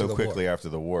thinking. after So the quickly war? after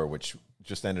the war, which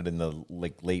just ended in the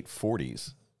late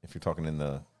 40s. If you're talking in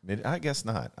the mid, I guess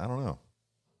not. I don't know.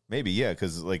 Maybe, yeah,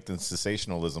 because like the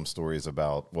sensationalism stories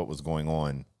about what was going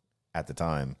on at the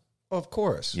time. Of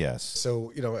course. Yes.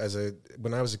 So,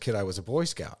 when I was a kid, I was a Boy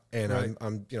Scout. And Right.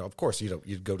 I'm of course,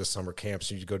 you'd go to summer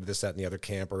camps and you'd go to this, that, and the other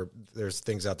camp, or there's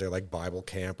things out there like Bible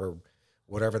camp or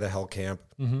whatever the hell camp,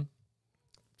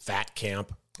 fat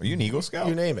camp, Are you an Eagle Scout?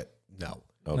 you name it. No.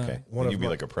 Okay. One Then of you'd be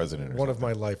my- like a president or One something.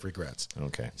 of my life regrets.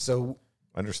 Okay. So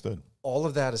Understood. all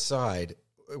of that aside,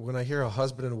 when I hear a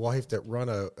husband and wife that run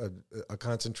a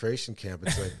concentration camp,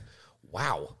 it's like,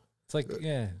 wow. It's like,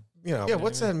 You know, yeah,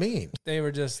 what's that mean? They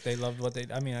loved what they,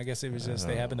 I mean, I guess it was just,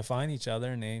 they happened to find each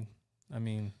other and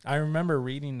I remember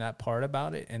reading that part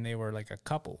about it and they were like a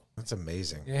couple. That's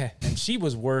amazing. Yeah. And she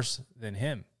was worse than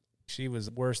him. She was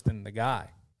worse than the guy.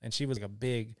 And she was like a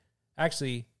big,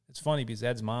 actually, it's funny because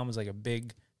Ed's mom was like a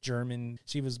big German.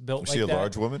 She was built like that. Was she a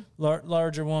large woman?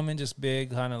 Larger woman, just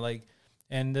big, kind of like,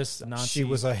 and this Nazi. She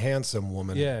was a handsome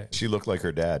woman. Yeah. She looked like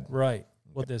her dad. Right.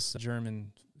 Well, this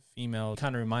German female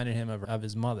kind of reminded him of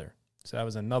his mother. So that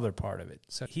was another part of it.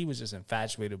 So he was just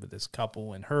infatuated with this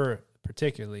couple and her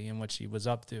particularly and what she was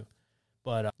up to.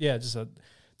 But yeah, just a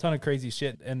ton of crazy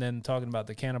shit. And then talking about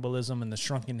the cannibalism and the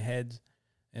shrunken heads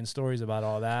and stories about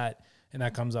all that. And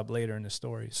that comes up later in the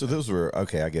story. So those were,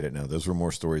 okay, I get it now. Those were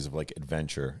more stories of like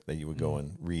adventure that you would go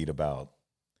and read about.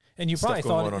 And you probably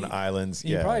stuff going thought on islands.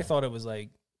 You probably thought it was like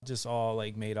just all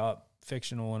like made up,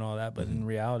 fictional and all that. But in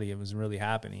reality, it was really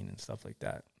happening and stuff like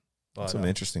that. But, some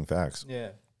interesting facts.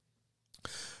 Yeah.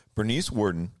 Bernice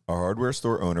Warden, a hardware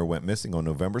store owner, went missing on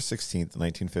November 16th,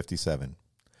 1957.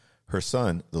 Her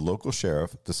son, the local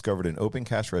sheriff, discovered an open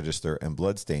cash register and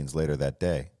bloodstains later that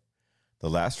day. The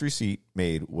last receipt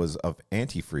made was of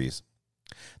antifreeze.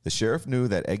 The sheriff knew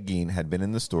that Ed Gein had been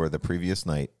in the store the previous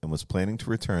night and was planning to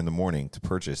return the morning to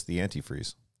purchase the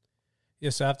antifreeze.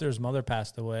 Yes, so after his mother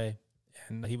passed away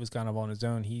and he was kind of on his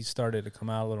own, he started to come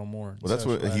out a little more. Well, that's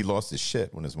what he lost his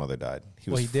shit when his mother died.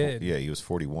 He did. Yeah, he was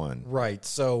 41. Right.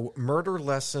 So murder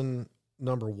lesson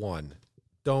number 1,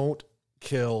 don't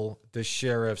kill the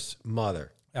sheriff's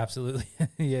mother. Absolutely.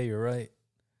 Yeah, you're right.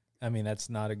 I mean, that's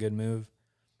not a good move.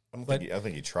 I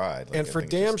think he tried. And for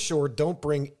damn sure, don't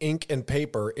bring ink and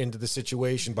paper into the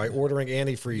situation by ordering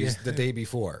antifreeze the day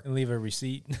before. And leave a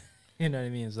receipt. You know what I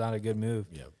mean? It's not a good move.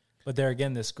 Yeah. But there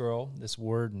again, this girl, this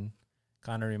Warden,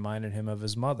 kind of reminded him of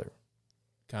his mother.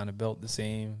 Kind of built the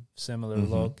same, similar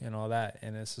look and all that.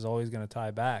 And this is always going to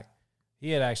tie back.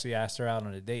 He had actually asked her out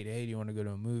on a date. Hey, do you want to go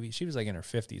to a movie? She was like in her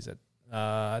 50s.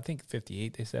 I think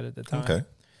 58, they said at the time. Okay.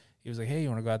 He was like, hey, you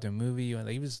want to go out to a movie? And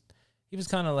he was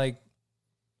kind of like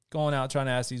going out trying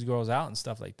to ask these girls out and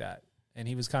stuff like that. And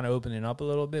he was kind of opening up a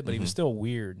little bit, but he was still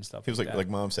weird and stuff. He was like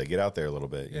Mom said, get out there a little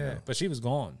bit. You know? But she was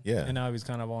gone. Yeah. And now he was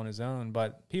kind of on his own.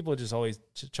 But people just always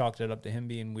chalked it up to him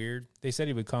being weird. They said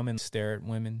he would come and stare at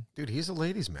women. Dude, he's a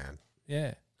ladies' man.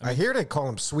 Yeah. I hear they call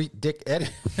him Sweet Dick Eddie.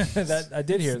 I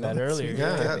did hear that earlier.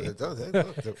 Yeah.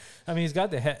 I mean, he's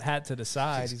got the hat to the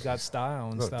side. He's got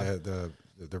style and stuff.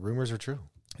 The rumors are true.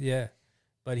 Yeah.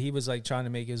 But he was like trying to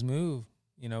make his move,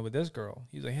 you know, with this girl.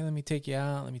 He was like, hey, let me take you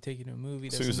out. Let me take you to a movie.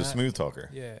 So he was a smooth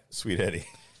talker. Yeah. Sweet Eddie.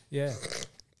 Yeah.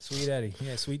 Sweet Eddie.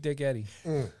 Yeah. Sweet Dick Eddie.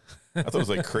 I thought it was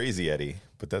like Crazy Eddie,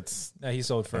 but that's... No, he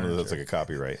sold furniture. That's like a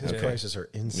copyright. His prices are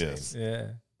insane. Yes. Yeah.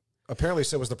 Apparently,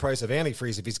 so was the price of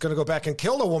antifreeze if he's going to go back and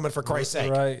kill the woman, for Christ's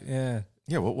sake. Right. Yeah.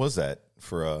 Yeah, what was that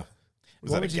for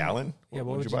was that a gallon? Yeah,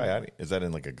 what would you buy? Is that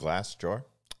in like a glass jar?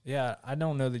 Yeah, I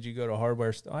don't know that you go to a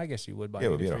hardware store. I guess you would buy. Yeah,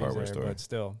 it would be at a antifreeze hardware there, store. but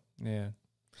still, yeah.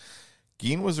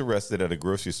 Gein was arrested at a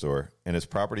grocery store and his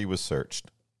property was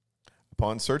searched.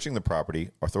 Upon searching the property,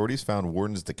 authorities found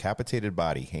Warden's decapitated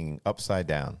body hanging upside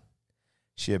down.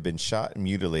 She had been shot and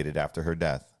mutilated after her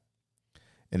death.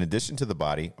 In addition to the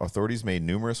body, authorities made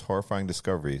numerous horrifying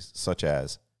discoveries, such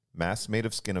as masks made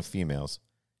of skin of females,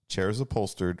 chairs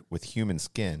upholstered with human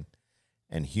skin,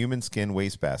 and human skin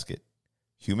wastebasket,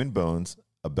 human bones,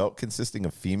 a belt consisting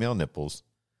of female nipples.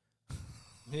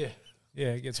 Yeah.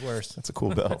 Yeah, it gets worse. That's a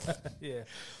cool belt. Yeah.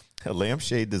 A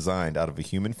lampshade designed out of a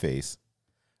human face,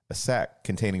 a sack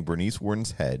containing Bernice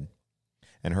Warden's head,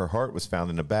 and her heart was found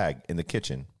in a bag in the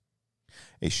kitchen.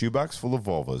 A shoebox full of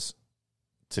vulvas,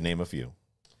 to name a few.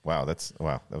 Wow, that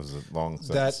was a long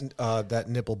sentence. That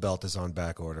nipple belt is on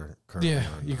back order currently. Yeah,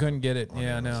 you couldn't get it.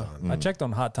 Yeah, I know. Amazon. I checked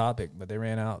on Hot Topic, but they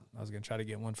ran out. I was going to try to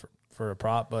get one for a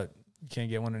prop, but you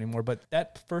can't get one anymore. But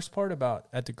that first part about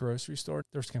at the grocery store,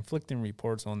 there's conflicting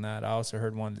reports on that. I also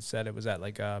heard one that said it was at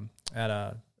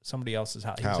somebody else's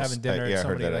house. He was having dinner at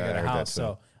somebody at a house.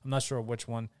 So I'm not sure which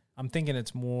one. I'm thinking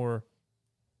it's more.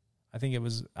 I think it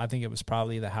was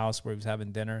probably the house where he was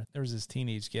having dinner. There was this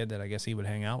teenage kid that I guess he would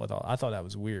hang out with. I thought that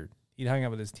was weird. He'd hang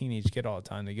out with this teenage kid all the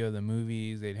time. They'd go to the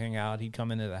movies. They'd hang out. He'd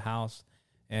come into the house.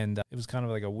 And it was kind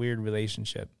of like a weird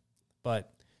relationship.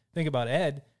 But think about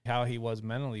Ed, how he was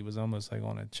mentally was almost like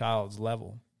on a child's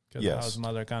level. Because how his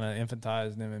mother kind of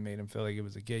infantized him and made him feel like he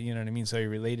was a kid. You know what I mean? So he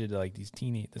related to like this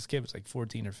kid was like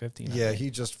 14 or 15. Yeah, he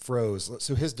just froze.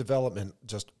 So his development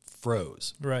just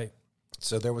froze. Right.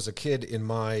 So there was there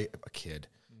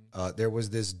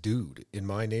was this dude in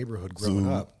my neighborhood growing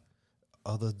up.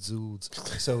 Other dudes.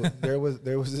 So there was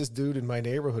this dude in my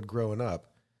neighborhood growing up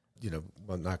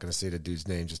I'm not going to say the dude's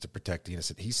name just to protect the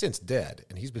innocent. He's since dead,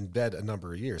 and he's been dead a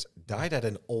number of years. Died at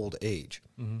an old age.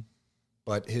 Mm-hmm.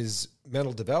 But his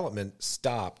mental development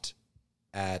stopped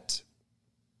at,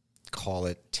 call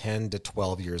it 10 to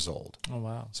 12 years old. Oh,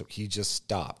 wow. So he just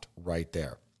stopped right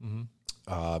there. Mm-hmm.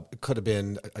 It could have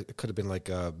been like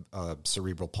a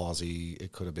cerebral palsy.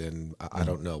 It could have been, I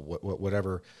don't know,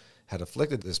 whatever had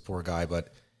afflicted this poor guy. But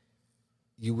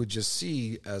you would just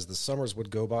see as the summers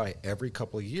would go by, every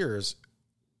couple of years,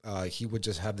 he would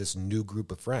just have this new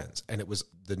group of friends. And it was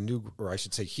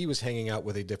he was hanging out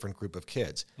with a different group of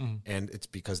kids. Mm-hmm. And it's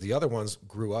because the other ones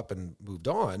grew up and moved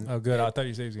on. Oh, good. I thought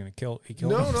you said he was going to kill. He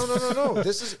killed them. No.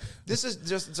 This is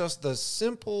just the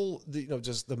simple,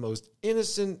 just the most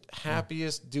innocent,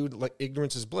 happiest dude. Like,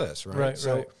 ignorance is bliss, right? Right.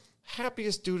 So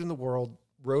happiest dude in the world,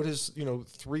 rode his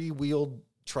 3-wheeled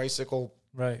tricycle,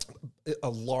 right? A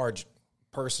large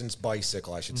person's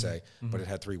bicycle, I should say, but it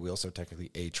had 3 wheels, so technically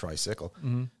a tricycle.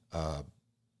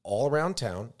 All around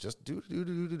town, just do,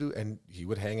 and he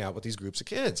would hang out with these groups of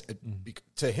kids.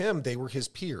 To him, they were his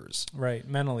peers. Right.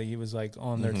 Mentally, he was like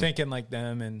on there thinking like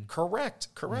them. And correct.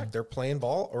 They're playing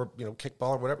ball or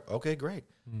kickball or whatever. Okay, great.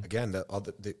 Again,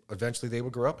 eventually they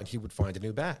would grow up, and he would find a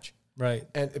new batch. Right.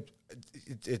 And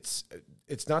it's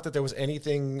not that there was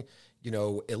anything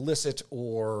illicit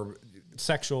or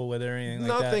sexual with it or anything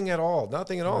like that. Nothing at all.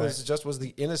 Right. This just was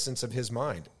the innocence of his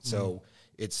mind. So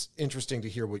it's interesting to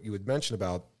hear what you would mention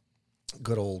about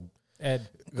good old Ed.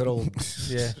 Good old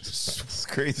yeah. It's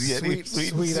crazy Eddie.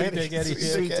 Sweet Eddie.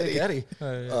 Sweet Dick Eddie.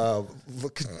 Yeah.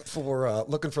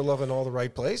 Looking for love in all the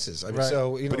right places. I mean,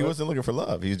 so but he wasn't looking for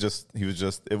love. He was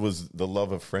just it was the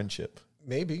love of friendship.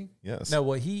 Maybe. Yes. No,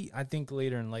 well, I think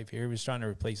later in life here, he was trying to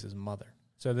replace his mother.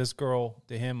 So this girl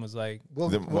to him was like,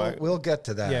 we'll get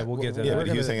to that. Yeah, we'll get to that. Yeah, but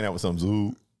he was hanging out with some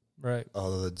zoo. Right.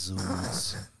 Oh, the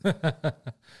zoos.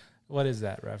 What is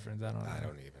that reference? I don't know. I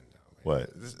don't even know. What?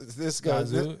 This guy,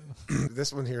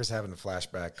 this one here is having a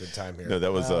flashback. Good time here. No,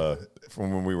 that was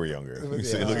from when we were younger. We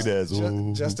say, look at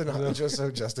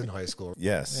that. Just in high school.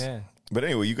 Yes. Yeah. But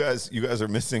anyway, you guys are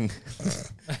missing.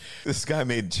 This guy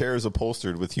made chairs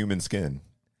upholstered with human skin.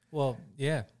 Well,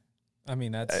 yeah. I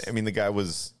mean, the guy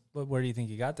was. But where do you think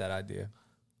he got that idea?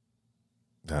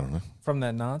 I don't know. From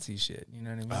that Nazi shit, you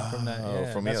know what I mean? From that,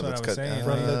 that's what I was saying.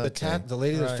 From the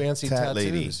lady with fancy tattoos.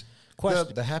 Lady.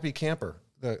 Question. The happy camper,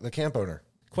 the camp owner.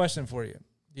 Question for you.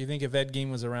 Do you think if Ed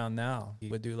Gein was around now, he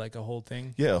would do like a whole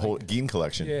thing? Yeah, a whole Gein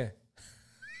collection. Yeah.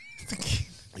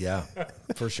 Yeah,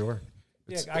 for sure.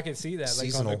 Yeah, I can see that,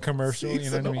 seasonal. Like on the commercial,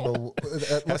 Seasonal. You know what I mean?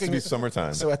 It has to be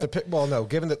summertime. So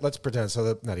given that, let's pretend.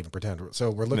 So not even pretend.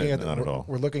 So we're looking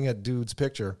we're looking at dude's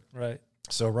picture. Right.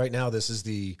 So right now, this is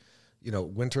the,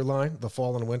 winter line, the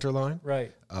fall and winter line.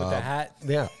 Right. With the hat.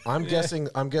 Yeah, I'm guessing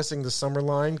the summer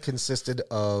line consisted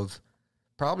of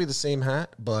probably the same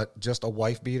hat, but just a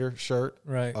wife beater shirt.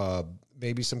 Right.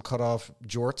 Maybe some cut off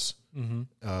jorts.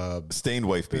 Stained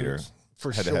wife beater.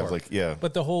 For had sure. to have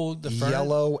But the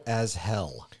yellow as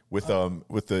hell. with But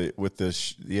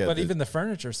even even the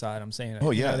furniture side, I'm saying.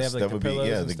 oh yeah, they have like that would be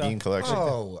the Gein collection.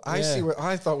 Oh, I see.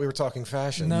 I thought we were talking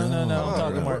fashion. No. I'm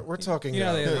talking we're, about. we're talking. You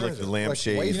know, they have like the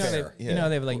lampshades. Wayfair. You know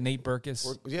they have like Nate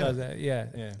Berkus. Yeah. Does that.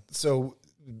 Yeah. So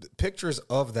pictures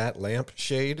of that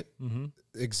lampshade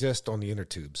exist on the inner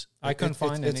tubes. I couldn't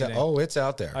find anything. It's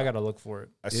out there. I got to look for it.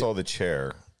 I saw the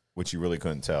chair, which you really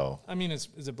couldn't tell. I mean, is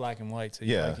it black and white? So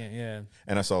Yeah. Yeah.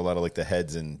 And I saw a lot of like the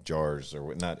heads in jars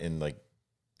or not in like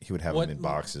he would have them in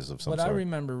boxes of some What sort. I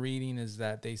remember reading is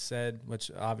that they said, which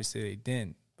obviously they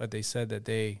didn't, but they said that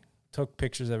they took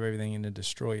pictures of everything and then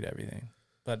destroyed everything.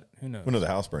 But who knows? Well, no, the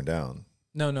house burned down.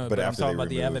 No, but I'm after talking they about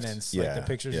the removed- evidence, yeah, like the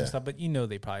pictures yeah. and stuff. But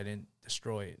they probably didn't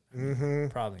destroy it. Mm-hmm.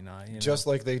 Probably not. Just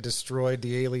like they destroyed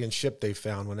the alien ship they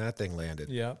found when that thing landed.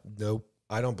 Yeah. Nope.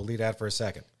 I don't believe that for a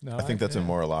second. No, I think that's in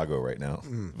Mar-a-Lago right now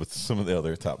with some of the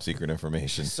other top secret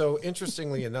information. So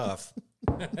interestingly enough,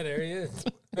 there he is.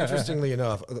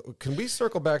 can we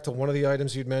circle back to one of the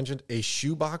items you'd mentioned? A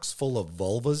shoebox full of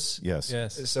vulvas. Yes.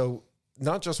 Yes. So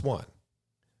not just one,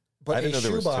 but I didn't a know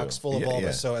there was shoebox two. full of Yeah, vulvas.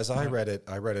 yeah. So as I read it,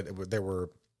 there were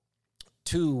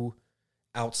 2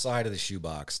 outside of the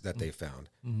shoebox that they found.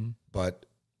 But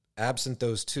absent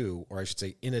those 2, or I should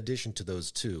say in addition to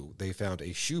those 2, they found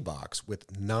a shoebox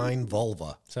with 9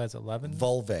 vulva. So that's 11?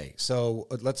 Vulvae. So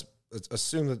let's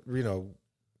assume that,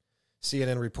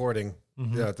 CNN reporting,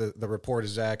 the report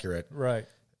is accurate. Right.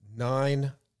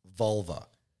 9 vulva.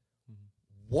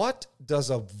 What does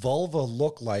a vulva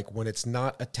look like when it's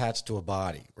not attached to a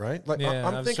body, right? Like Yeah,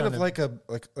 I'm thinking of like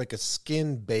a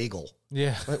skin bagel.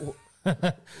 Yeah.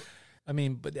 Like, I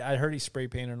mean, but I heard he spray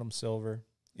painted them silver.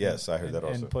 Yes, I heard that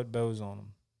also. And put bows on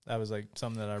them. That was like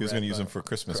something that I He was read, going to use but- them for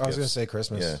Christmas I was going to gifts. say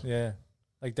Christmas. Yeah. Yeah,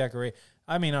 like decorate.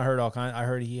 I mean, I heard all kind. I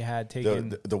heard he had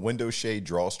taken. The window shade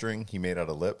drawstring he made out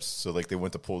of lips. So like they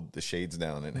went to pull the shades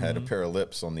down and had a pair of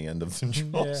lips on the end of the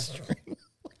drawstring.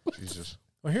 Jesus.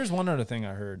 Well, here's one other thing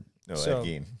I heard. No, So- Ed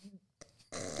Gein.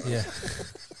 Yeah.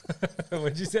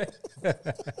 What'd you say?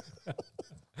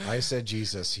 I said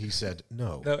Jesus. He said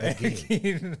no. No, Ed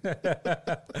Gein.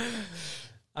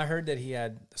 I heard that he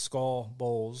had skull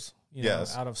bowls, you know,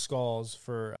 Yes. out of skulls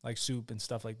for like soup and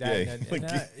stuff like that. Yeah, and, like,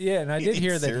 and I did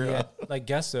hear that he cereal. had like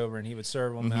guests over and he would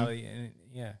serve them.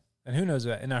 And who knows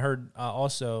that? And I heard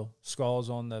also skulls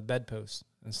on the bedposts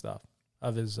and stuff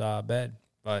of his bed,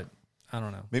 but I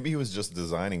don't know. Maybe he was just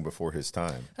designing before his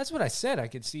time. That's what I said. I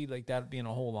could see like that being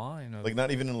a whole line of Like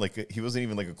not even in like he wasn't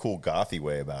even like a cool gothy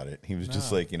way about it. He was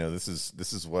just like, you know, this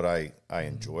is what I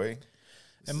enjoy.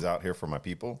 This is out here for my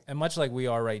people. And much like we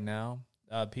are right now,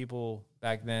 people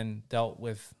back then dealt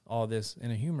with all this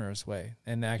in a humorous way.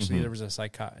 And actually, there was a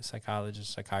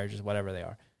psychologist, psychiatrist, whatever they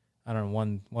are. I don't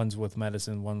know. One's with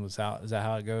medicine, one was out. Is that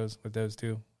how it goes with those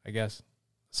two? I guess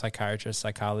psychiatrist,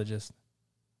 psychologist.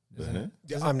 Isn't it?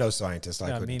 Yeah, I'm no scientist. I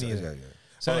No, couldn't. me neither. Yeah.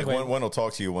 So Like, anyway, one will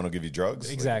talk to you, one will give you drugs.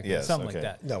 exactly, Like, yes, something okay.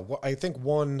 like that. No, I think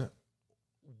one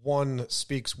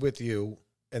speaks with you,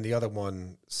 and the other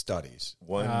one studies.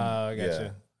 One, I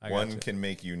gotcha. I one gotcha. can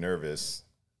make you nervous,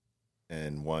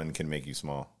 and one can make you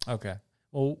small. Okay.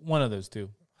 Well, one of those two,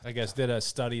 I guess, did a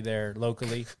study there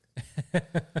locally.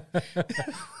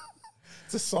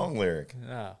 It's a song lyric.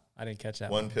 Oh, I didn't catch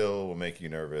that One pill will make you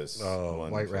nervous. Oh,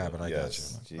 One White pill- Rabbit, I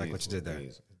yes. got you. Like what you did there. Jeez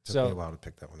It took So- me a while to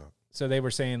pick that one up. So they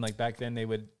were saying like back then they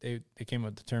came up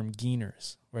with the term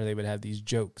Geiners, where they would have these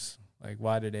jokes like,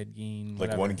 why did Ed Gein, Like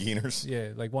whatever. one Geiners.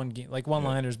 Yeah, like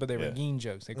one-liners, but they were Yeah. Gein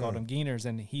jokes. They called them Geiners,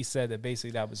 and he said that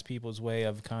basically that was people's way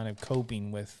of kind of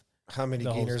coping with, How many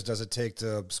the whole- Geiners does it take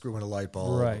to screw in a light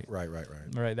bulb? Right.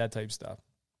 Right. that type stuff.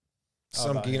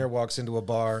 Some about Geiner walks into a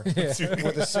bar with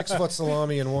a 6-foot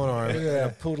salami in one arm and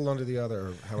a poodle under the other,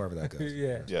 or however that goes.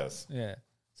 Yeah, Yes. yeah.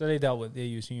 So they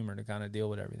use humor to kind of deal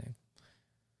with everything.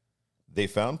 They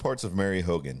found parts of Mary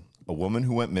Hogan, a woman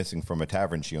who went missing from a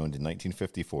tavern she owned in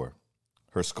 1954.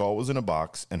 Her skull was in a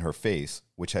box, and her face,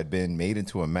 which had been made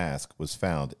into a mask, was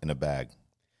found in a bag.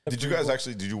 Did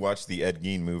you watch the Ed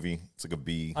Gein movie? It's like a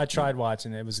B. I tried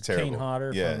watching it. It was terrible. Kane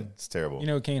Hodder. Yeah, from, it's terrible. you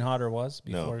know who Kane Hodder was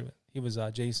No. before? He was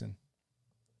Jason.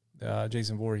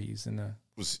 Jason Voorhees. And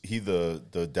Was he the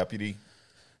deputy?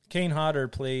 Kane Hodder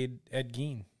played Ed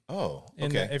Gein. Oh, In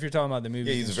okay. if you're talking about the movie.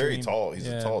 Yeah, he's very tall. He's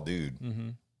a tall dude.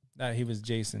 He was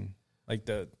Jason, like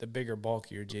the bigger,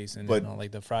 bulkier Jason, But and all,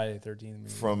 like the Friday the 13th movie.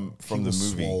 From He the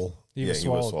was movie. swole. He yeah, was he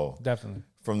was swole, swole. definitely.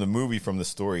 From the movie, from the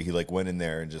story, he like went in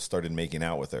there and just started making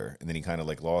out with her, and then he kind of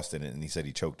like lost in it, and he said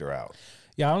he choked her out.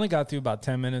 Yeah, I only got through about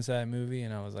 10 minutes of that movie,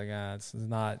 and I was like, this is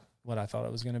not what I thought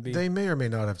it was going to be. They may or may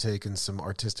not have taken some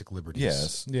artistic liberties.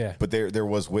 Yes, Yeah. but there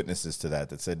was witnesses to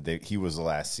that said that he was the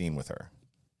last seen with her,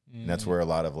 and that's where a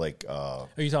lot of like Are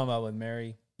you talking about with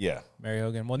Mary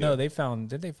Hogan? Well, no, they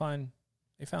found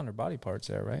her body parts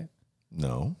there, right?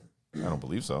 No, I don't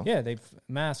believe so. Yeah,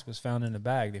 mask was found in a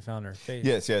bag. They found her face.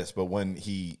 Yes, but when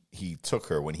he took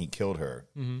her, when he killed her,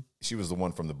 she was the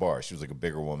one from the bar. She was like a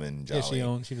bigger woman, jolly.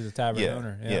 Yeah, she was a tavern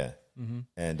owner. Yeah.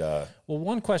 And Well,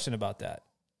 one question about that.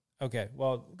 Okay,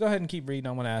 well, go ahead and keep reading.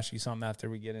 I want to ask you something after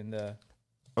we get into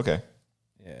okay.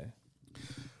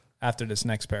 after this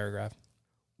next paragraph.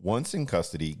 Once in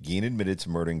custody, Gein admitted to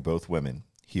murdering both women.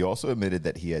 He also admitted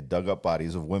that he had dug up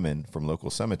bodies of women from local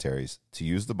cemeteries to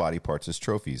use the body parts as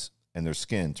trophies and their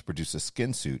skin to produce a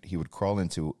skin suit he would crawl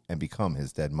into and become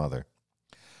his dead mother.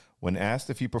 When asked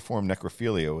if he performed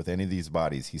necrophilia with any of these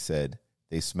bodies, he said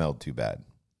they smelled too bad.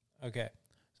 Okay,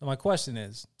 so my question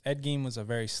is, Ed Gein was a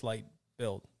very slight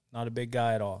build, not a big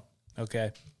guy at all.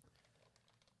 Okay,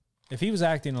 if he was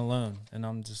acting alone, and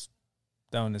I'm just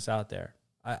throwing this out there,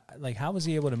 how was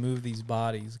he able to move these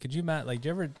bodies? Could you, Matt? Like, do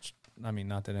you ever? I mean,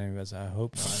 not that any of us. I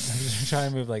hope not. I'm just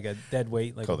trying to move like a dead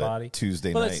weight, like Call a that body.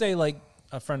 Tuesday But night. let's say like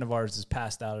a friend of ours is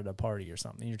passed out at a party or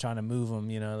something. You're trying to move them.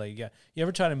 You know, like you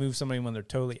ever try to move somebody when they're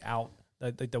totally out,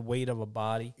 like the weight of a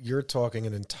body? You're talking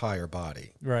an entire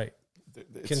body. Right.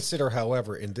 Consider,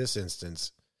 however, in this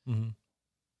instance,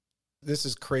 this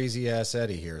is crazy ass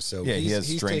Eddie here. So Yeah, he has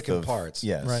he's strength taking of parts.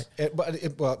 Yes.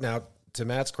 Right. Well, now to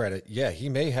Matt's credit, yeah, he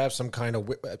may have some kind of,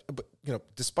 but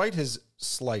despite his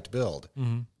slight build,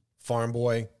 farm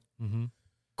boy,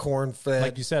 corn fed,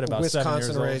 Like you said, about 7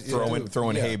 years old. raised,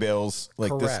 Throwing yeah. hay bales.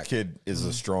 Like this Correct. kid is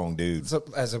a strong dude. So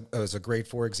as a great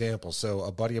for example, so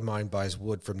a buddy of mine buys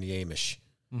wood from the Amish,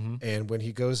 and when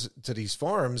he goes to these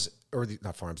farms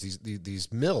not farms,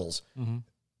 these mills,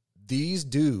 these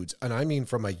dudes, and I mean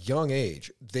from a young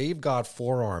age, they've got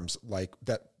forearms like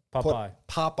that. Popeye.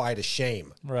 Popeye to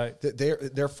shame. Right.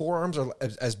 Their forearms are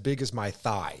as big as my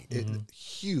thigh.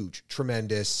 Huge,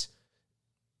 tremendous,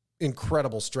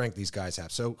 incredible strength these guys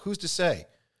have. So who's to say?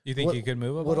 You think he could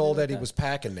move a what body old like Eddie that? was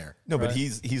packing there? No, but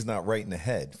he's not right in the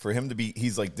head. For him to be,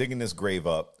 he's like digging this grave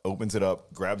up, opens it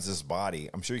up, grabs this body.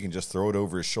 I'm sure he can just throw it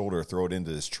over his shoulder, throw it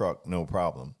into his truck, no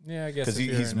problem. Yeah, I guess because if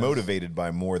you're he's in motivated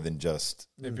by more than just.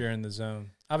 if you're in the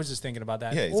zone. I was just thinking about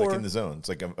that. Yeah, he's like in the zone. It's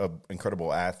like a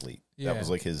incredible athlete. Yeah. That was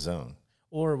like his zone.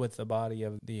 Or with the body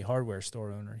of the hardware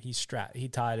store owner, he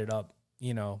tied it up,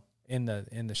 in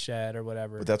the shed or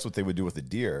whatever. But that's what they would do with a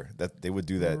deer. That they would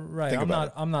do that. Right. Think about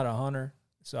it. I'm not a hunter,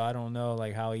 so I don't know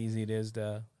like how easy it is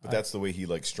to. But that's the way he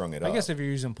like strung it up. I guess if you're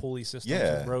using pulley systems,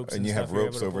 yeah, and ropes, and you stuff, have you're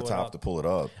ropes able to over pull it top up. to pull it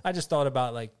up. I just thought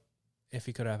about like if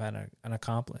he could have had an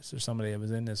accomplice or somebody that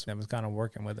was in this that was kind of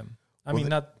working with him.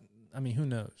 Who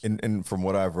knows? And from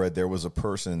what I've read, there was a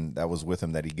person that was with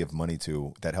him that he gave money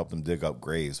to that helped him dig up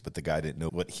graves, but the guy didn't know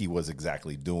what he was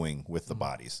exactly doing with the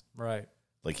bodies. Right.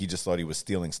 Like he just thought he was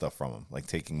stealing stuff from him, like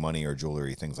taking money or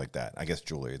jewelry, things like that. I guess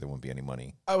jewelry, there wouldn't be any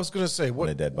money. I was going to say, what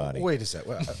a dead body. Wait a sec.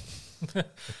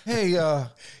 Hey, yeah,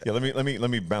 let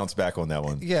me bounce back on that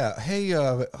one. Yeah, hey,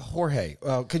 Jorge,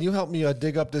 can you help me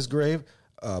dig up this grave?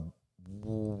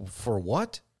 For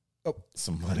what? Oh,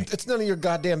 Some money. it's none of your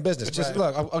goddamn business. Just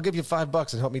look, I'll give you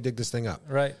 $5 and help me dig this thing up.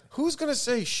 Right. Who's going to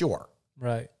say sure?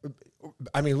 Right.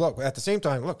 I mean, look, at the same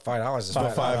time, look, $5 is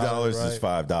 $5 is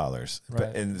right. $5,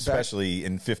 Right. and especially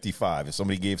in 55, if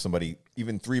somebody gave somebody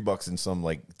even $3 in some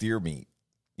like deer meat,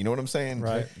 you know what I'm saying?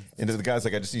 Right. And the guy's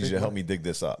like, I just need you to help me dig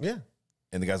this up. Yeah.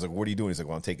 And the guy's like, what are you doing? He's like,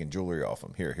 well, I'm taking jewelry off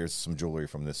him. Here's some jewelry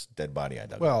from this dead body I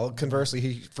dug. Well, conversely,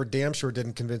 he for damn sure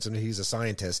didn't convince him that he's a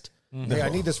scientist. Hey, I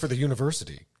need this for the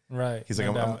university. Right. He's like,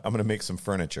 I'm going to make some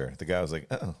furniture. The guy was like,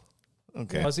 oh,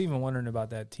 okay. I was even wondering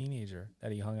about that teenager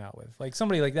that he hung out with. Like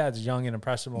somebody like that's young and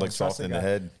impressionable. Like and soft in the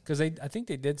head. Because I think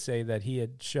they did say that he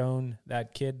had shown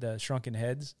that kid the shrunken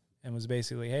heads and was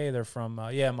basically, hey, they're from,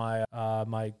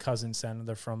 my cousin sent,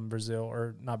 they're from Brazil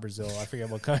or not Brazil. I forget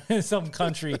what country, some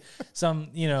country,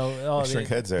 Shrink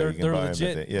heads there. You can they're buy 'em at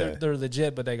legit. the- They're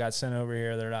legit, but they got sent over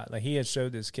here. They're not like he had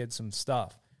showed this kid some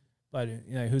stuff. But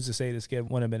who's to say this kid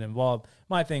wouldn't have been involved?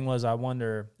 My thing was, I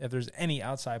wonder if there's any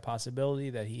outside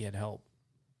possibility that he had helped.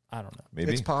 I don't know.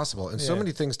 Maybe. It's possible. And so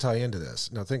many things tie into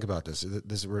this. Now, think about this.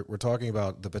 We're talking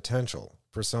about the potential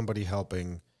for somebody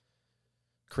helping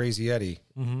Crazy Eddie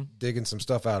digging some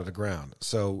stuff out of the ground.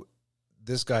 So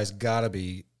this guy's got to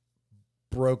be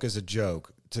broke as a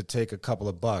joke to take a couple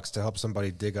of bucks to help somebody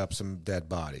dig up some dead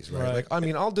bodies, right? Like, I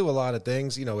mean, I'll do a lot of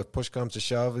things, if push comes to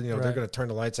shove, and, they're going to turn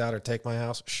the lights out or take my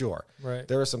house. Sure. Right.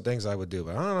 There are some things I would do,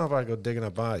 but I don't know if I'd go digging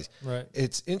up bodies. Right.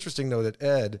 It's interesting, though, that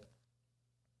Ed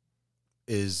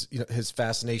is, his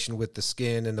fascination with the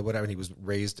skin and the whatever, and he was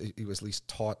at least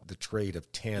taught the trade of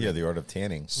tanning. Yeah, the art of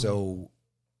tanning. So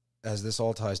as this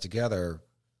all ties together,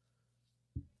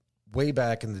 way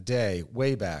back in the day,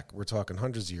 we're talking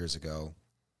hundreds of years ago,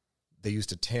 they used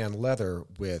to tan leather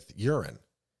with urine.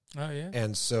 Oh, yeah.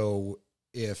 And so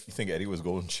if... You think Eddie was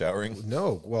golden showering?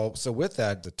 No. Well, so with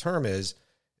that, the term is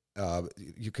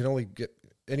you can only get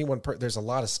anyone... there's a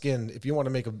lot of skin. If you want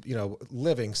to make a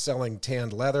living selling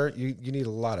tanned leather, you need a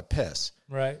lot of piss.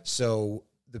 Right. So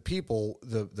the people,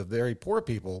 the very poor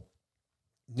people,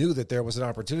 knew that there was an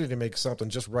opportunity to make something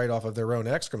just right off of their own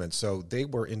excrement. So they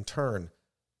were in turn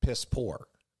piss poor.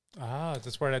 Ah,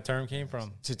 that's where that term came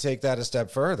from. To take that a step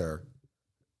further,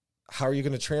 how are you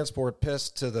going to transport piss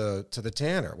to the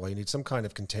tanner? Well, you need some kind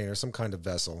of container, some kind of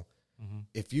vessel. Mm-hmm.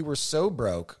 If you were so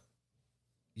broke,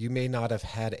 you may not have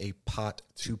had a pot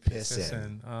to piss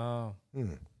in. Oh,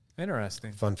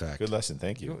 interesting. Fun fact. Good lesson.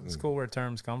 Thank you. It's cool where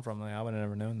terms come from. Like, I would have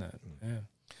never known that. Yeah.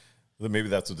 Well, maybe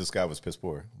that's what this guy was piss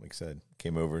poor. Like I said,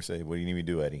 came over, say, what do you need me to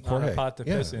do, Eddie? Not a pot to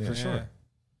piss in. For sure.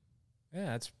 Yeah,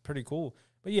 that's pretty cool.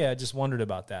 But yeah, I just wondered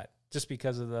about that, just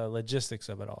because of the logistics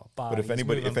of it all. Bodies,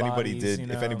 But if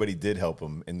anybody did help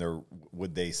him,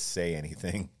 would they say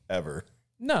anything ever?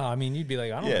 No, I mean, you'd be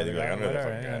like, I don't know. They'd be like, I don't know that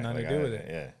fucking guy. Nothing to do with it.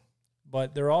 Yeah.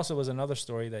 But there also was another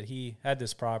story that he had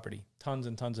this property, tons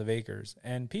and tons of acres,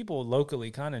 and people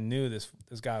locally kind of knew this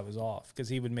guy was off because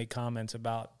he would make comments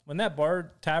about when that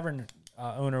tavern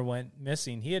owner went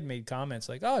missing. He had made comments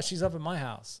like, "Oh, she's up at my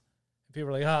house," and people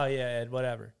were like, "Oh yeah, Ed,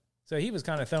 whatever." So he was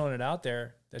kind of throwing it out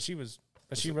there that she was,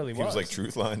 but she really was. He was like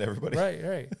truth lying to everybody.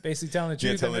 Right. Basically telling the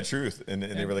truth. Yeah, telling the truth. And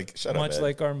they were like, shut up, Much Ed.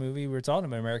 like our movie we were talking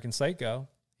about, American Psycho.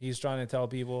 He's trying to tell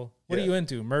people, what are you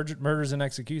into? Murders and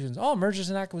executions. Oh, mergers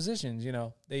and acquisitions.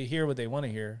 They hear what they want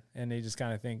to hear, and they just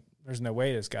kind of think, there's no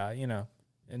way this guy,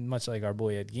 And much like our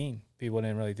boy Ed Gein, people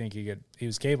didn't really think he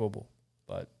was capable.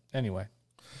 But anyway.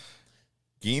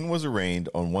 Gein was arraigned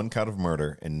on one count of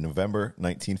murder in November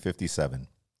 1957.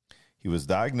 He was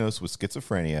diagnosed with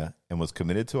schizophrenia and was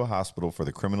committed to a hospital for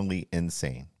the criminally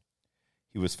insane.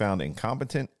 He was found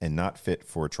incompetent and not fit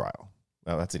for a trial.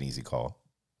 Well, that's an easy call.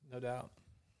 No doubt.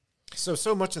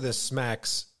 So much of this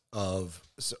smacks of,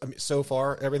 so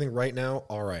far, everything right now,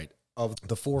 all right. Of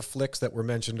the 4 flicks that were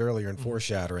mentioned earlier in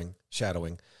foreshadowing,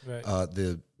 Right.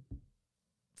 The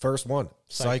first one,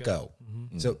 Psycho.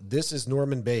 Mm-hmm. So this is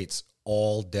Norman Bates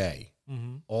all day.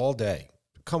 Mm-hmm. All day.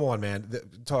 Come on, man.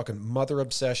 Talking mother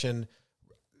obsession.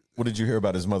 What did you hear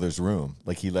about his mother's room?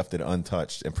 Like, he left it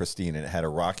untouched and pristine, and it had a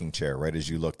rocking chair right as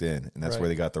you looked in, and that's where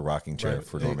they got the rocking chair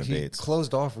for Norman he Bates.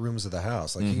 Closed off rooms of the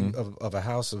house. Like of a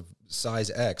house of size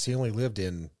X, he only lived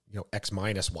in, X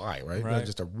minus Y, right? Like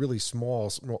just a really small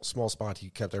spot. He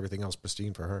kept everything else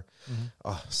pristine for her. Mm-hmm.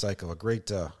 Oh, Psycho, a great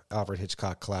Alfred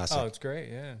Hitchcock classic. Oh, it's great,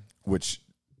 yeah. Which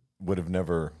would have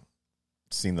never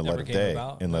seen the light of day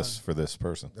unless for this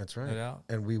person. That's right. No doubt.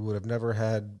 And we would have never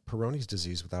had Peyronie's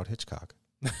disease without Hitchcock.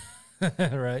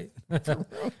 Right?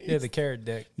 Yeah, the carrot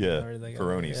dick. Yeah, They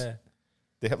Peyronie's. Yeah,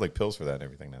 They have like pills for that and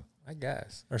everything now. I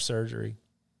guess. Or surgery.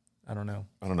 I don't know.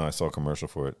 I don't know. I saw a commercial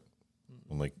for it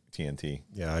on like TNT.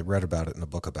 Yeah, I read about it in a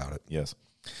book about it. Yes.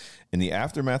 In the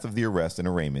aftermath of the arrest and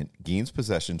arraignment, Gein's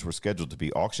possessions were scheduled to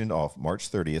be auctioned off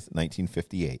March 30th,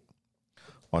 1958.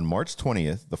 On March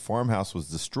 20th, the farmhouse was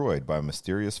destroyed by a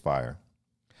mysterious fire.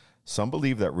 Some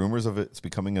believe that rumors of its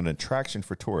becoming an attraction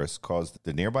for tourists caused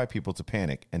the nearby people to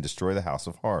panic and destroy the House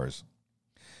of Horrors.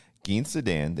 Gein's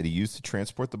sedan that he used to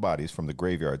transport the bodies from the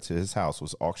graveyard to his house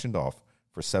was auctioned off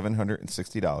for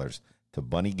 $760 to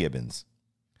Bunny Gibbons.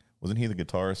 Wasn't he the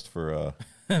guitarist for...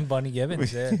 Bunny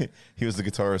Gibbons, yeah. Is He was the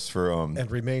guitarist for... And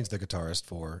remains the guitarist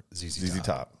for ZZ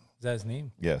Top. that his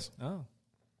name? Yes. Oh.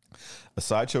 A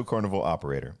sideshow carnival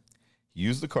operator. He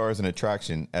used the car as an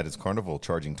attraction at his carnival,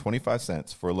 charging 25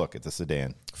 cents for a look at the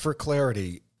sedan. For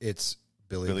clarity, it's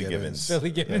Billy Gibbons. Billy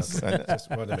Gibbons. Yes, I just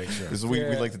wanted to make sure. Because we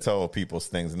like to tell people's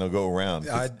things, and they'll go around.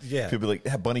 Yeah. People be like,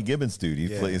 yeah, Bunny Gibbons, dude. He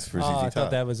plays for ZZ I Top.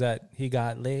 thought that was that he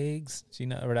got legs.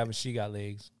 Or that was she got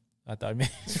legs. I thought maybe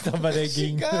talking about that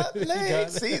She Gein. got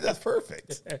legs. See, that's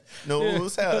perfect.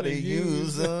 Knows how to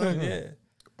use them. Yeah.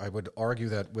 I would argue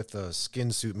that with the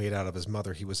skin suit made out of his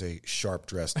mother, he was a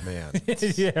sharp-dressed man.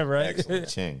 Yeah, right. Excellent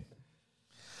ching.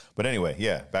 But anyway,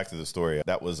 yeah, back to the story.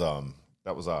 That was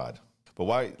odd. But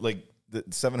why, like, the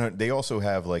 700, they also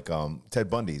have, like, Ted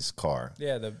Bundy's car.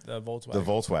 Yeah, the Volkswagen. The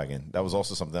Volkswagen. That was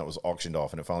also something that was auctioned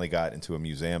off, and it finally got into a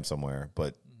museum somewhere.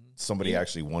 But somebody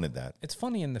actually wanted that. It's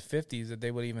funny in the 50s that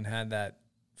they would even had that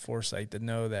foresight to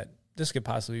know that this could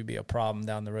possibly be a problem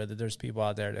down the road, that there's people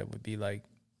out there that would be like,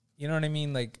 you know what I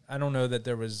mean? Like, I don't know that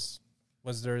there was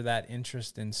there that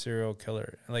interest in serial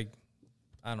killer? Like,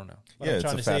 I don't know. What Yeah, I'm it's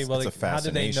trying a to say, well, it's like, a how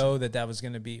did they fascination. know that was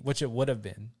going to be, which it would have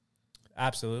been.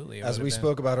 Absolutely. As we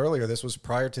spoke about earlier, this was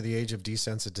prior to the age of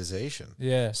desensitization.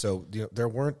 Yeah. So there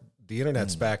weren't the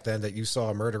internets back then that you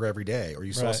saw a murder every day, or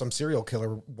you saw Right. some serial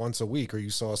killer once a week, or you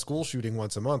saw a school shooting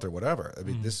once a month, or whatever. I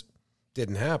mean, this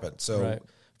didn't happen. So Right.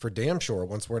 for damn sure,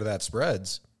 once word of that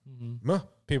spreads,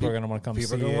 People are going to want to come see it.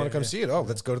 people are going to want to come see it. Oh,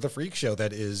 let's go to the freak show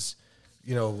that is,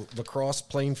 Lacrosse,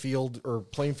 Plainfield,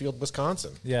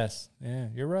 Wisconsin. Yes. Yeah,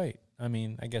 you're right. I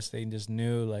mean, I guess they just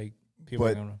knew, like, people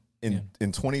were But going to.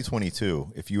 in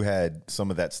 2022, if you had some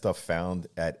of that stuff found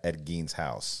at Ed Gein's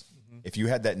house, if you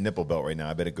had that nipple belt right now,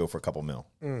 I bet it'd go for a couple mil.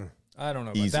 I don't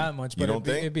know about Easy. that much, You but don't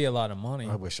think? it'd be a lot of money.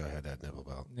 I wish I had that nipple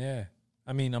belt. Yeah.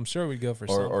 I mean, I'm sure we'd go for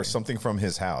Or something. something from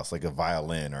his house, like a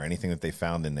violin or anything that they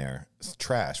found in there.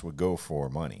 Trash would go for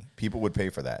money. People would pay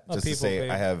for that. Oh, just to people say, pay.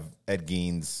 I have Ed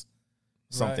Gein's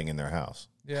something Right. in their house.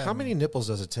 Yeah. How many nipples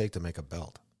does it take to make a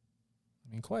belt?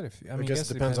 I mean, quite a few. I guess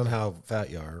it depends on how fat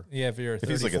you are. Yeah, if you're a If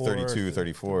he's like a 32,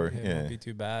 34, it yeah. won't be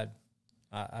too bad.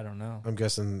 I don't know. I'm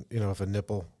guessing, if a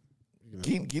nipple.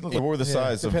 Gein looked over the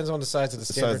size of Depends on the size of the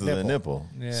the standard size of the nipple.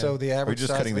 Yeah. So the average just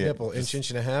size cutting of the the- nipple, just- inch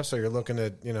and a half. So you're looking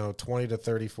at 20 to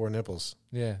 34 nipples,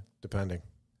 Yeah. depending.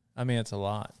 I mean, it's a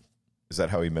lot. Is that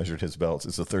how he measured his belts?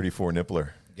 It's a 34 nippler.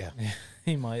 Yeah.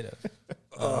 He might have.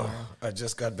 Oh, I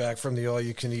just got back from the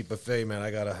all-you-can-eat buffet, man.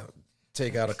 I gotta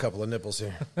take out a couple of nipples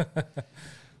here.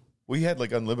 We had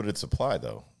like unlimited supply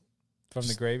though. From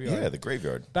the graveyard. Yeah, the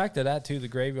graveyard. Back to that, too, the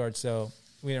graveyard. So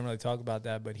we didn't really talk about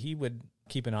that, but he would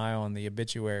keep an eye on the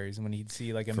obituaries when he'd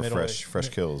see like a For middle fresh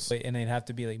kills. and they'd have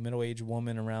to be like middle-aged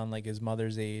woman around like his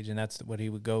mother's age, and that's what he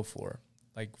would go for,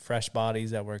 like fresh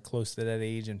bodies that were close to that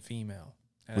age and female.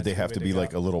 And Would they that's have the to way be go.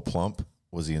 like a little plump?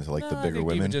 Was he into like the I bigger think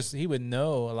women? He would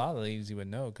know a lot of ladies. He would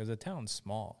know because the town's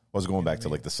small. I was going back to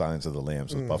like the Silence of the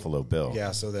Lambs with Buffalo Bill.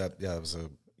 Yeah, so that was a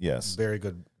very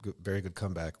good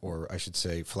comeback, or I should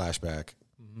say flashback.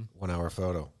 1 hour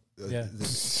photo. Yeah.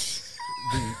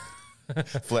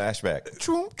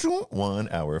 Flashback. 1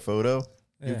 hour photo.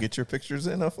 You Yeah. get your pictures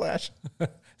in a flash. Is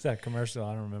that a commercial?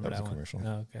 I don't remember That was that a one. commercial.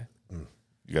 Oh, okay.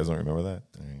 You guys don't remember that?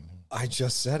 I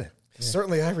just said it.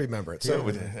 Certainly, I remember it. So,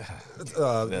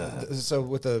 so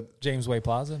with the James Way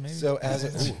Plaza, maybe. so as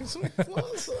it,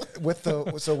 with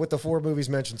the 4 movies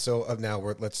mentioned. So now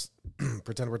let's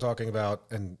pretend we're talking about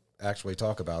and actually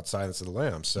talk about Silence of the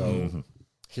Lambs. So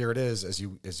here it is. As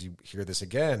you hear this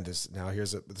again,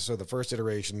 so the first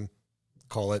iteration,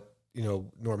 call it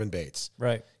Norman Bates.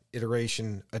 Right.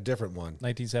 Iteration, a different one.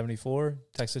 1974,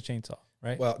 Texas Chainsaw.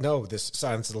 Right. Well, no, this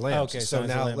Silence of the Lambs. Okay, so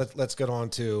Silence of now the Lambs. let's get on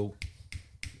to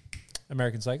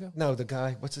American Psycho. the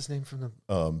guy. What's his name from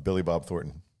the Billy Bob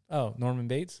Thornton. Oh, Norman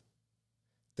Bates.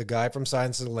 the guy from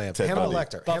Silence of the Lambs? Ted Hannibal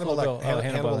Bundy. Lecter. Buffalo Bill.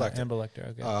 Hannibal Lecter. Hannibal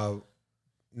Lecter. Okay.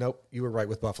 Nope, you were right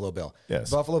with Buffalo Bill. Yes.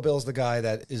 Buffalo Bill's the guy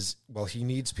that is, he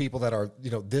needs people that are,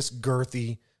 this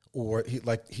girthy, or he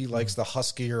likes the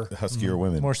huskier. The huskier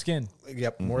women. More skin.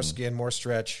 Yep, more skin, more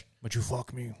stretch, But you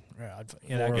fuck me.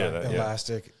 Yeah, more that guy.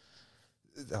 elastic.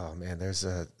 Oh man, there's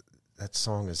that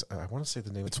song is I want to say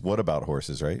the name. It's What About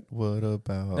Horses, right? What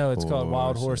About No, it's called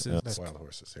Wild Horses. Yeah. That's Wild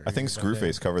Horses. There I think you go.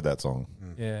 Screwface covered that song.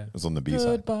 Yeah. It was on the B side.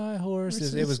 Goodbye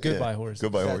Horses. It was Goodbye Horses.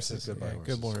 Goodbye That's Horses. it, Goodbye Yeah,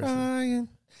 Horses. Goodbye Horses.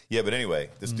 Yeah, but anyway,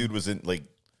 this dude was in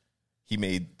he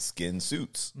made skin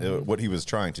suits. What he was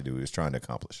trying to do, he was trying to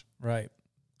accomplish. Right.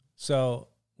 So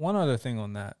one other thing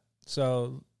on that.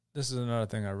 So this is another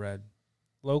thing I read.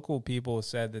 Local people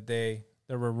said that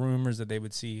there were rumors that they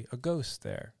would see a ghost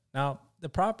there. Now, the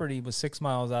property was 6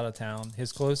 miles out of town.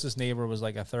 His closest neighbor was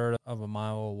like a third of a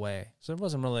mile away. So it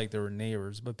wasn't really like there were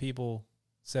neighbors, but people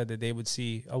said that they would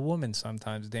see a woman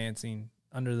sometimes dancing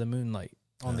under the moonlight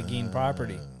on the Gein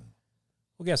property.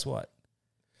 Well, guess what?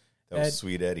 That was Ed-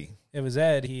 Sweet Eddie. It was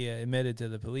Ed. He admitted to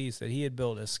the police that he had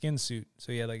built a skin suit.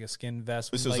 So he had like a skin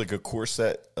vest. This with was like a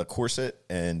corset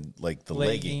and like the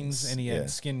leggings. and he had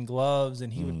skin gloves,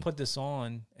 and he would put this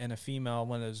on and a female,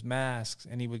 one of those masks,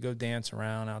 and he would go dance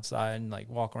around outside and like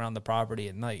walk around the property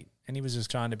at night. And he was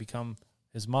just trying to become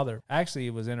his mother. Actually, he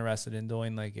was interested in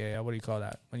doing like a, what do you call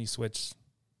that? When you switch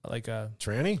like a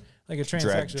Tranny?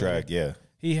 transsexual. drag, yeah.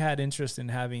 He had interest in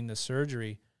having the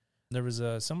surgery. There was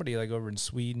somebody like over in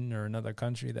Sweden or another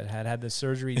country that had the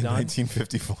surgery In done.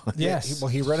 1955. Yes.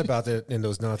 He read about it in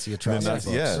those Nazi atrocities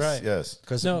books. Yes, Right. yes.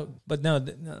 Because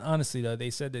Honestly though, they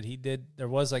said that there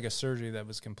was like a surgery that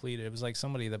was completed. It was like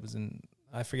somebody that was in,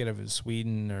 I forget if it was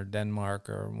Sweden or Denmark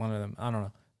or one of them, I don't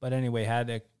know. But anyway, had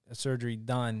a surgery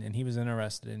done, and he was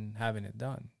interested in having it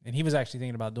done. And he was actually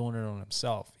thinking about doing it on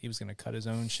himself. He was going to cut his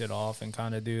own shit off and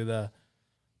kind of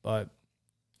but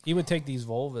he would take these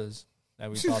vulvas that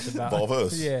we talked about.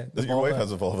 Volvos. Yeah. the Your wife Volvo.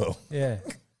 has a Volvo. Yeah.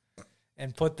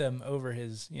 And put them over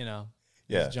his, Yeah.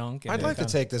 his junk. And I'd like to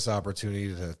kinda- take this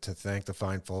opportunity to thank the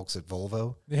fine folks at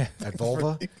Volvo. Yeah. At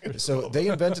Volva. So they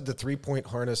invented the 3-point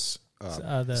harness the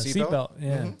seatbelt. seatbelt.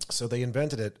 Yeah. So they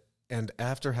invented it, and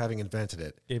after having invented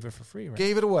it, Gave it for free, right?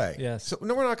 gave it away. Yes. So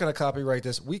no, we're not going to copyright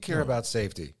this. We care about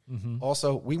safety. Mm-hmm.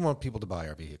 Also, we want people to buy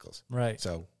our vehicles. Right.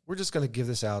 So we're just going to give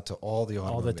this out to all the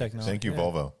All the automakers. technology. Thank you, yeah.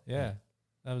 Volvo. Yeah.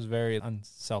 That was very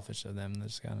unselfish of them.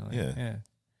 Just kind of like, Yeah.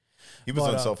 He was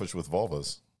But, unselfish with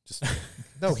Volvos. Just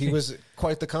No, he was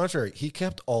quite the contrary. He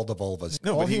kept all the Volvas.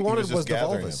 no, all but he wanted just was the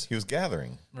gathering Volvas. them. He was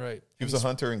gathering. Right. He was a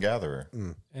hunter and gatherer.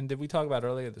 And did we talk about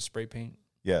earlier the spray paint?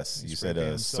 Yes, you Spray said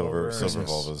paint, silver silver.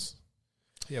 Volvos.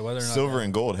 Yeah, whether or not Silver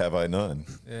and gold have I none.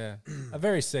 yeah, a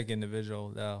very sick individual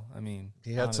though. I mean,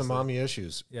 He had some honestly. mommy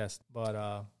issues. Yes, but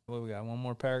what we got? One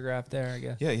more paragraph there, I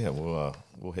guess. Yeah,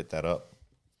 we'll hit that up.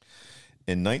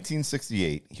 In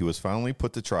 1968, he was finally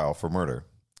put to trial for murder.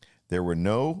 There were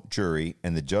no jury,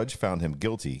 and the judge found him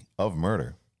guilty of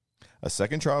murder. A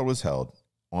second trial was held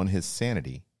on his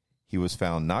sanity. He was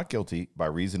found not guilty by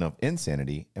reason of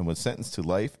insanity and was sentenced to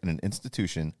life in an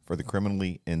institution for the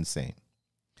criminally insane.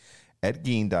 Ed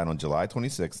Gein died on July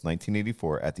 26,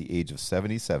 1984, at the age of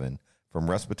 77 from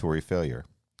respiratory failure.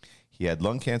 He had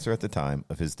lung cancer at the time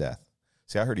of his death.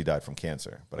 See, I heard he died from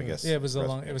cancer, but I guess Yeah, it was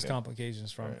respiratory-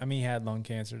 complications from. Right. I mean, he had lung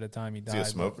cancer at the time he died. Is he a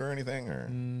smoker or anything? Or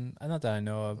Not that I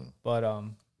know of, but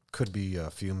Could be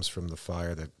fumes from the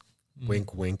fire that,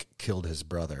 wink, wink, killed his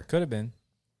brother. could have been.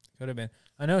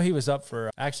 I know he was up for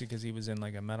actually because he was in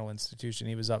like a mental institution.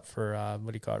 He was up for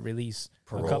what do you call it? Release,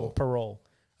 parole,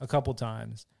 a couple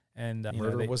times. And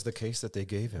Murder was the case that they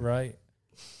gave him. right,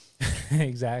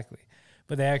 exactly.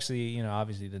 But they actually,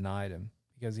 obviously denied him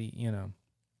because he,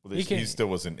 Well, he still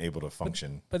wasn't able to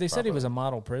function. But they said he was a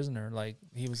model prisoner. Like,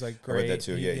 he was like great. I read that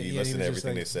too. Yeah, he listened to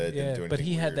everything they said. Yeah, didn't do but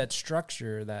he anything had weird. that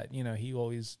structure that, you know, he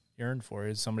always yearned for,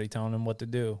 is somebody telling him what to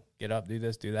do. Get up, do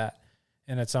this, do that.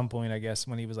 And at some point, I guess,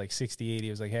 when he was like 68,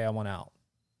 he was like, hey, I want out.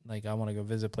 Like, I want to go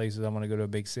visit places. I want to go to a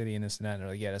big city and this and that. And they're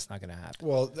like, yeah, that's not going to happen.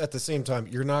 Well, at the same time,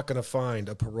 you're not going to find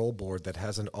a parole board that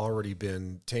hasn't already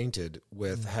been tainted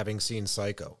with having seen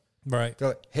Psycho. Right. They're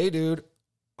like, hey, dude,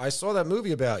 I saw that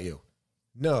movie about you.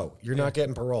 No, you're not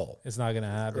getting parole. It's not going to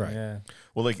happen. Right. Yeah.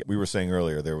 Well, like we were saying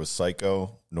earlier, there was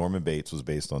Psycho. Norman Bates was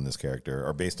based on this character,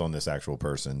 or based on this actual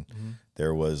person.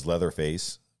 There was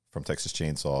Leatherface from Texas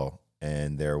Chainsaw,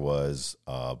 and there was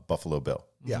Buffalo Bill.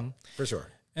 Yeah, for sure.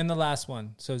 And the last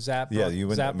one. So Zap. Yeah, you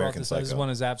went Zap brought American this up. This is Psycho. one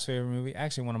of Zap's favorite movies.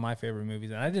 Actually, one of my favorite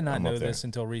movies. And I did not I'm know up there. this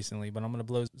until recently, but I'm going to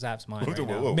blow Zap's mind Whoa, right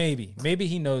whoa, now. whoa. Maybe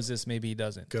he knows this. Maybe he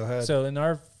doesn't. Go ahead. So in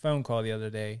our phone call the other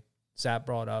day, Zap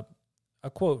brought up a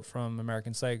quote from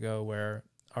American Psycho where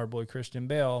our boy Christian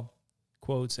Bale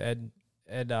quotes Ed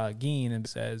Gein and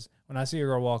says, when I see a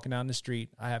girl walking down the street,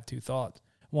 I have two thoughts.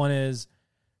 One is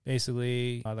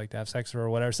basically, I'd like to have sex with her or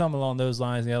whatever, something along those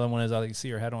lines. The other one is, I like to see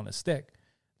her head on a stick.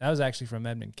 That was actually from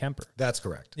Edmund Kemper. That's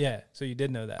correct. Yeah, so you did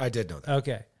know that. I did know that.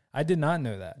 Okay. I did not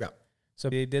know that. Yeah. So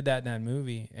they did that in that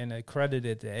movie and they credited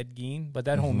it to Ed Gein, but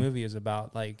that whole movie is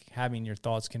about like having your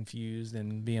thoughts confused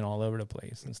and being all over the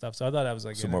place and stuff. So I thought that was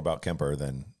like So more about Kemper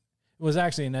than it was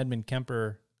actually an Edmund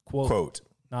Kemper quote, quote.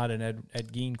 not an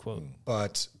Ed Gein quote.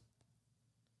 But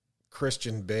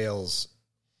Christian Bale's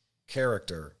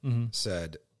character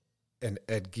said, and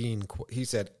Ed Gein, he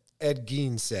said, Ed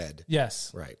Gein said.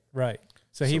 Yes. Right. Right.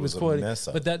 So he it was was a quoting, mess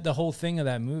up. but that the whole thing of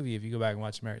that movie, if you go back and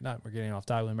watch we're getting off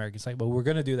topic with American Psycho, but we're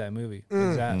going to do that movie.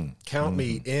 with Zap. Count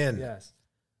me in. Yes.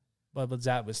 But what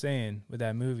Zap was saying with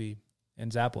that movie,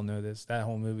 and Zap will know this, that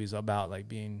whole movie is about like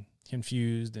being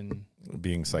confused and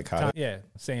Being psychotic.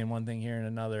 saying one thing here and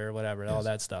another or whatever, all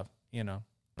that stuff, you know.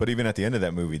 But even at the end of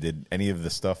that movie, did any of the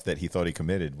stuff that he thought he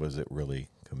committed, was it really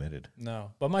committed?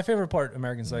 No. But my favorite part,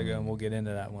 American Psycho, and we'll get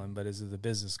into that one, but is the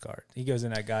business card. He goes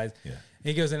in that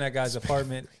guy's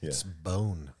apartment. It's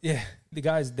bone. Yeah. The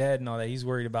guy's dead and all that. He's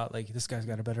worried about like, this guy's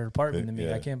got a better apartment than me.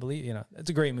 Yeah. I can't believe, you know,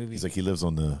 it's a great movie. He's like, he lives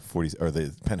on the 40s or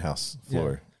the penthouse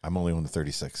floor. I'm only on the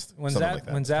 36th.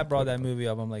 When Zap brought that movie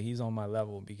up, I'm like, he's on my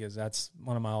level because that's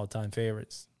one of my all-time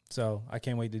favorites. So I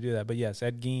can't wait to do that. But yes,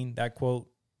 Ed Gein, that quote,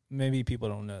 maybe people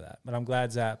don't know that, but I'm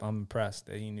glad Zap, I'm impressed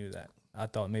that he knew that. I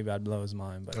thought maybe I'd blow his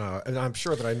mind, but And I'm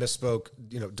sure that I misspoke,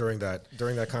 during that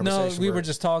conversation. no, we were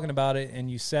just talking about it,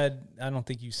 and you said, I don't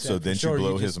think you said. So didn't you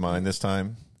blow his just, mind this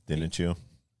time? Didn't you?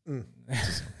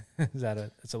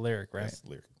 It's a lyric, right? That's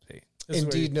lyric. See, this is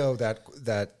where Indeed, no,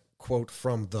 that quote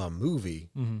from the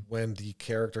movie, when the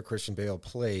character Christian Bale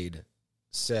played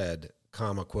said,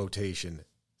 comma, quotation,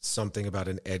 something about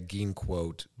an Ed Gein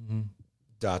quote, ...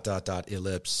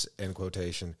 ellipse, end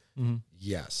quotation.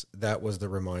 Yes, that was the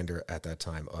reminder at that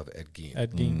time of Ed Gein.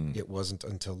 Ed Gein, It wasn't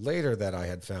until later that I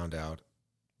had found out,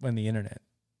 when the internet.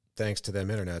 thanks to them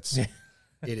internets,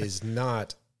 it is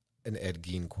not an Ed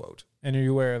Gein quote. And are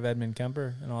you aware of Edmund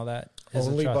Kemper and all that?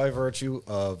 Only by virtue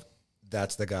of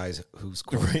that's the guy's who's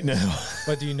quote. Right now.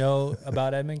 But do you know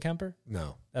about Edmund Kemper?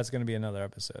 No. That's going to be another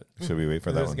episode. Should we wait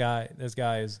for that one? This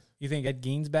guy is. You think Ed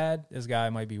Gein's bad? This guy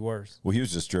might be worse. Well, he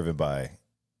was just driven by,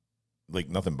 like,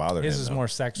 nothing bothered him. His is though. more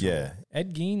sexual. Yeah.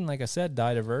 Ed Gein, like I said,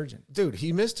 died a virgin. Dude,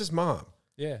 he missed his mom.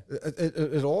 Yeah.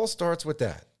 It all starts with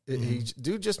that.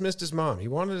 Dude just missed his mom. He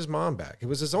wanted his mom back. It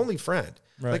was his only friend.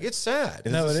 Right. Like, it's sad.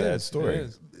 It's a sad story. It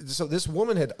is. So this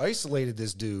woman had isolated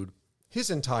this dude his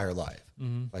entire life.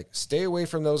 Like, stay away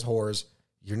from those whores.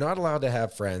 You're not allowed to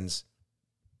have friends.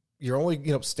 You're only,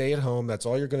 stay at home. That's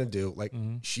all you're going to do. Like,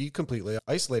 she completely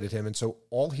isolated him. And so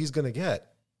all he's going to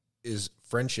get is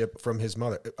friendship from his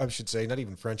mother. I should say, not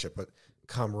even friendship, but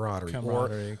camaraderie.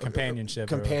 Companionship.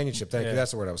 Companionship. Thank you.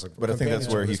 That's the word I was looking for. But I think that's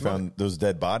where he Companionship with his found those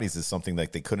dead bodies is something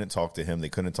like they couldn't talk to him. They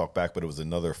couldn't talk back, but it was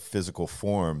another physical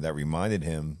form that reminded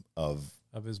him of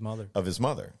his mother.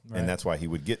 Right. And that's why he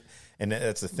would get, and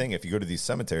that's the thing. If you go to these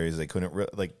cemeteries, they couldn't,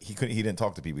 he didn't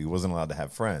talk to people. He wasn't allowed to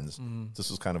have friends. This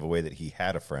was kind of a way that he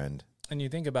had a friend. And you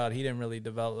think about it, he didn't really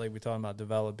develop, like we're talking about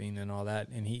developing and all that.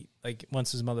 And he, like,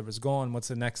 once his mother was gone, what's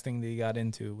the next thing that he got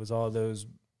into was all those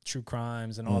true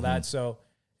crimes and all that. So,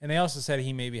 and they also said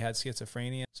he maybe had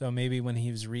schizophrenia. So maybe when he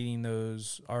was reading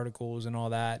those articles and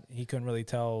all that, he couldn't really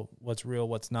tell what's real,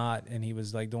 what's not. And he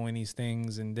was like doing these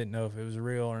things and didn't know if it was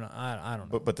real or not. I don't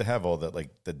know. But to have all that, like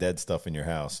the dead stuff in your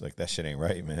house, like that shit ain't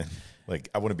right, man. Like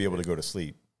I wouldn't be able to go to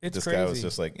sleep. It's this crazy. guy was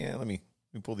just like, yeah, let me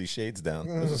pull these shades down.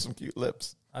 Those are some cute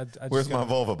lips. Where's my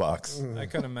vulva box? I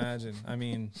couldn't imagine. I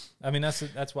mean,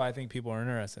 that's why I think people are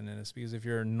interested in this, because if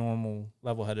you're a normal,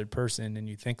 level-headed person and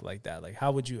you think like that, like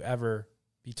how would you ever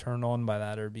be turned on by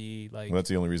that or be like? Well, that's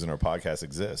the only reason our podcast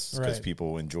exists, because Right.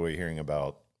 people enjoy hearing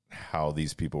about how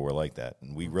these people were like that,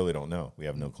 and we really don't know. We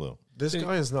have no clue. This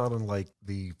guy is not unlike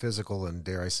the physical and,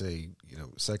 dare I say,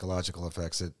 psychological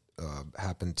effects that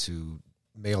happen to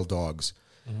male dogs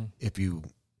if you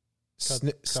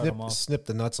snip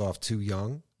the nuts off too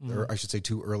young, or I should say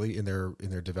too early in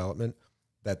their development,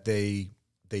 that they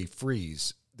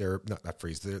freeze. Their not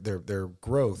freeze. Their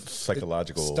growth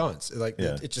Psychological stunts.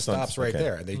 It just stops right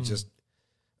there, and they just.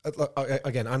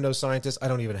 Again, I'm no scientist. I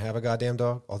don't even have a goddamn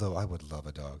dog, although I would love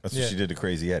a dog. That's what she did to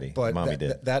Crazy Eddie. But Mommy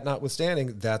did. That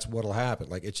notwithstanding, that's what'll happen.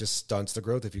 Like, it just stunts the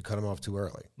growth if you cut them off too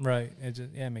early. Right.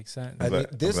 It makes sense. I mean,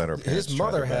 his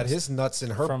mother had his nuts in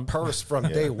her purse from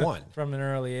day one. From an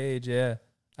early age, yeah.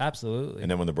 Absolutely. And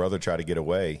then when the brother tried to get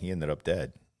away, he ended up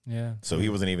dead. Yeah. So he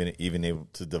wasn't even able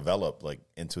to develop like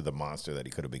into the monster that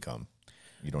he could have become.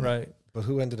 You don't know. But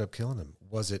who ended up killing him?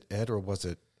 Was it Ed or was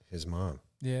it his mom?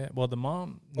 Yeah. Well, the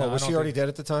mom. Was she already dead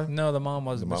at the time? No, the mom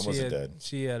wasn't. The mom wasn't dead.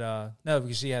 She had no,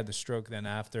 because she had the stroke then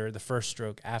after the first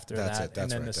stroke after that,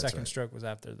 and then the second stroke was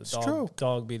after the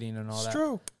dog beating and all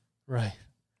that. Right.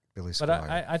 Billy But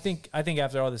Squire. I think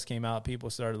after all this came out, people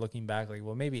started looking back like,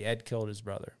 well, maybe Ed killed his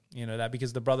brother. That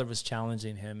because the brother was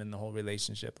challenging him in the whole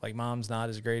relationship. Like, mom's not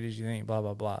as great as you think, blah,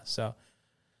 blah, blah. So,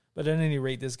 but at any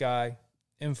rate, this guy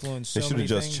influenced so They should many have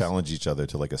just things. challenged each other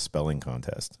to like a spelling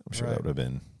contest. I'm sure that would have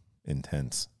been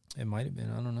intense. It might have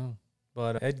been. I don't know.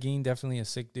 But Ed Gein, definitely a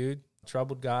sick dude,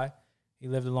 troubled guy. He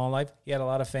lived a long life. He had a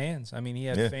lot of fans. I mean, he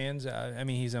had fans.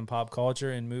 He's in pop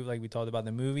culture and like we talked about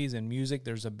the movies and music.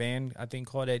 There's a band, I think,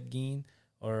 called Ed Gein,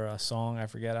 or a song. I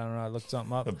forget. I don't know. I looked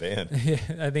something up. A band. Yeah,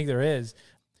 I think there is.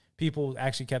 People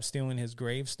actually kept stealing his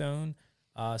gravestone.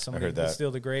 Somebody would steal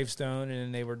the gravestone, and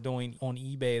then they were doing on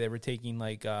eBay. They were taking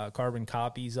like carbon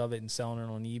copies of it and selling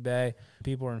it on eBay.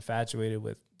 People were infatuated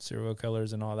with serial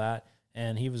killers and all that.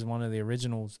 And he was one of the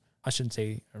originals. I shouldn't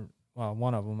say, well,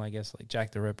 one of them, I guess, like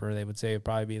Jack the Ripper. They would say it'd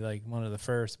probably be like one of the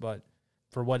first. But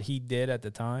for what he did at the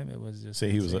time, it was just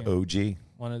Say he was an OG.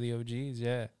 One of the OGs,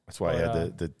 yeah. That's why he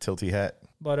had the tilty hat.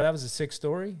 But that was a sick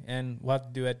story, and we'll have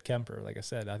to do Ed Kemper. Like I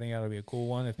said, I think that'll be a cool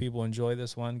one. If people enjoy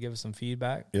this one, give us some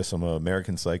feedback. Yeah, some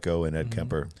American Psycho and Ed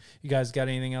Kemper. You guys got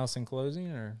anything else in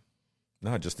closing, or?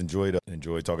 No, I just enjoyed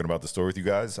talking about the story with you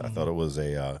guys. I thought it was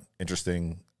a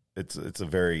interesting. It's a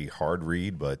very hard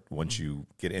read, but once you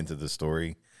get into the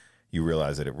story, you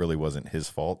realize that it really wasn't his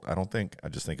fault. I don't think. I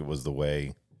just think it was the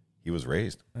way he was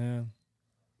raised. Yeah.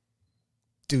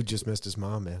 Dude just missed his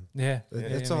mom, man. Yeah.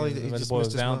 That's all he just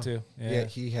missed his mom. To. Yeah,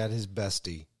 he had his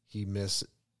bestie. He missed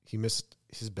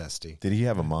his bestie. Did he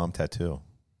have a mom tattoo?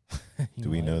 Do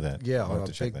we know that? Yeah, I'll on have a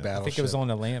to check big that. battleship. I think it was on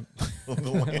the lamp.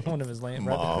 One of his lamp.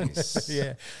 Moms.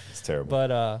 Yeah. It's terrible.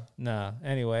 But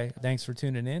anyway, thanks for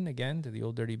tuning in again to the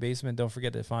Old Dirty Basement. Don't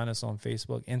forget to find us on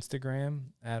Facebook, Instagram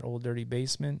at Old Dirty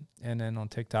Basement, and then on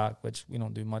TikTok, which we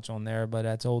don't do much on there, but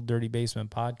that's Old Dirty Basement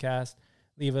Podcast.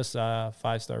 Leave us a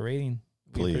 5-star rating.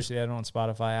 We Please. appreciate it on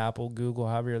Spotify, Apple, Google,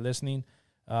 however you're listening.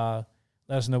 Let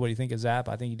us know what you think of Zap.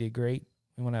 I think you did great.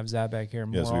 We want to have Zap back here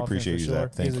more Yes, we often, appreciate for you, sure.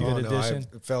 Zap. Thank He's you. a good addition.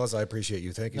 Fellas, I appreciate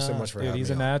you. Thank you so much for having me. He's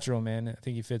a on. natural, man. I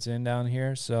think he fits in down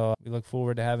here. So we look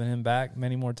forward to having him back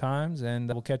many more times, and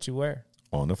we'll catch you where?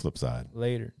 On the flip side.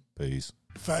 Later. Peace.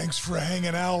 Thanks for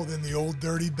hanging out in the Old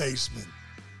Dirty Basement.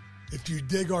 If you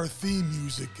dig our theme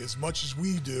music as much as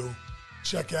we do,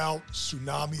 check out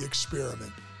Tsunami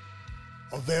Experiment.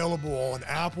 Available on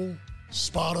Apple,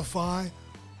 Spotify,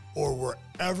 or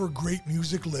wherever great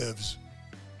music lives.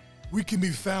 We can be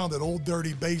found at Old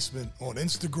Dirty Basement on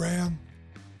Instagram,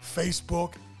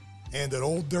 Facebook, and at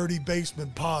Old Dirty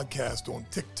Basement Podcast on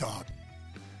TikTok.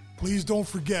 Please don't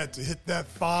forget to hit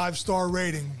that 5-star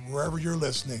rating wherever you're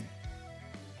listening.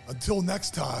 Until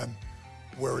next time,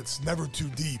 where it's never too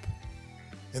deep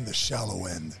in the shallow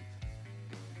end.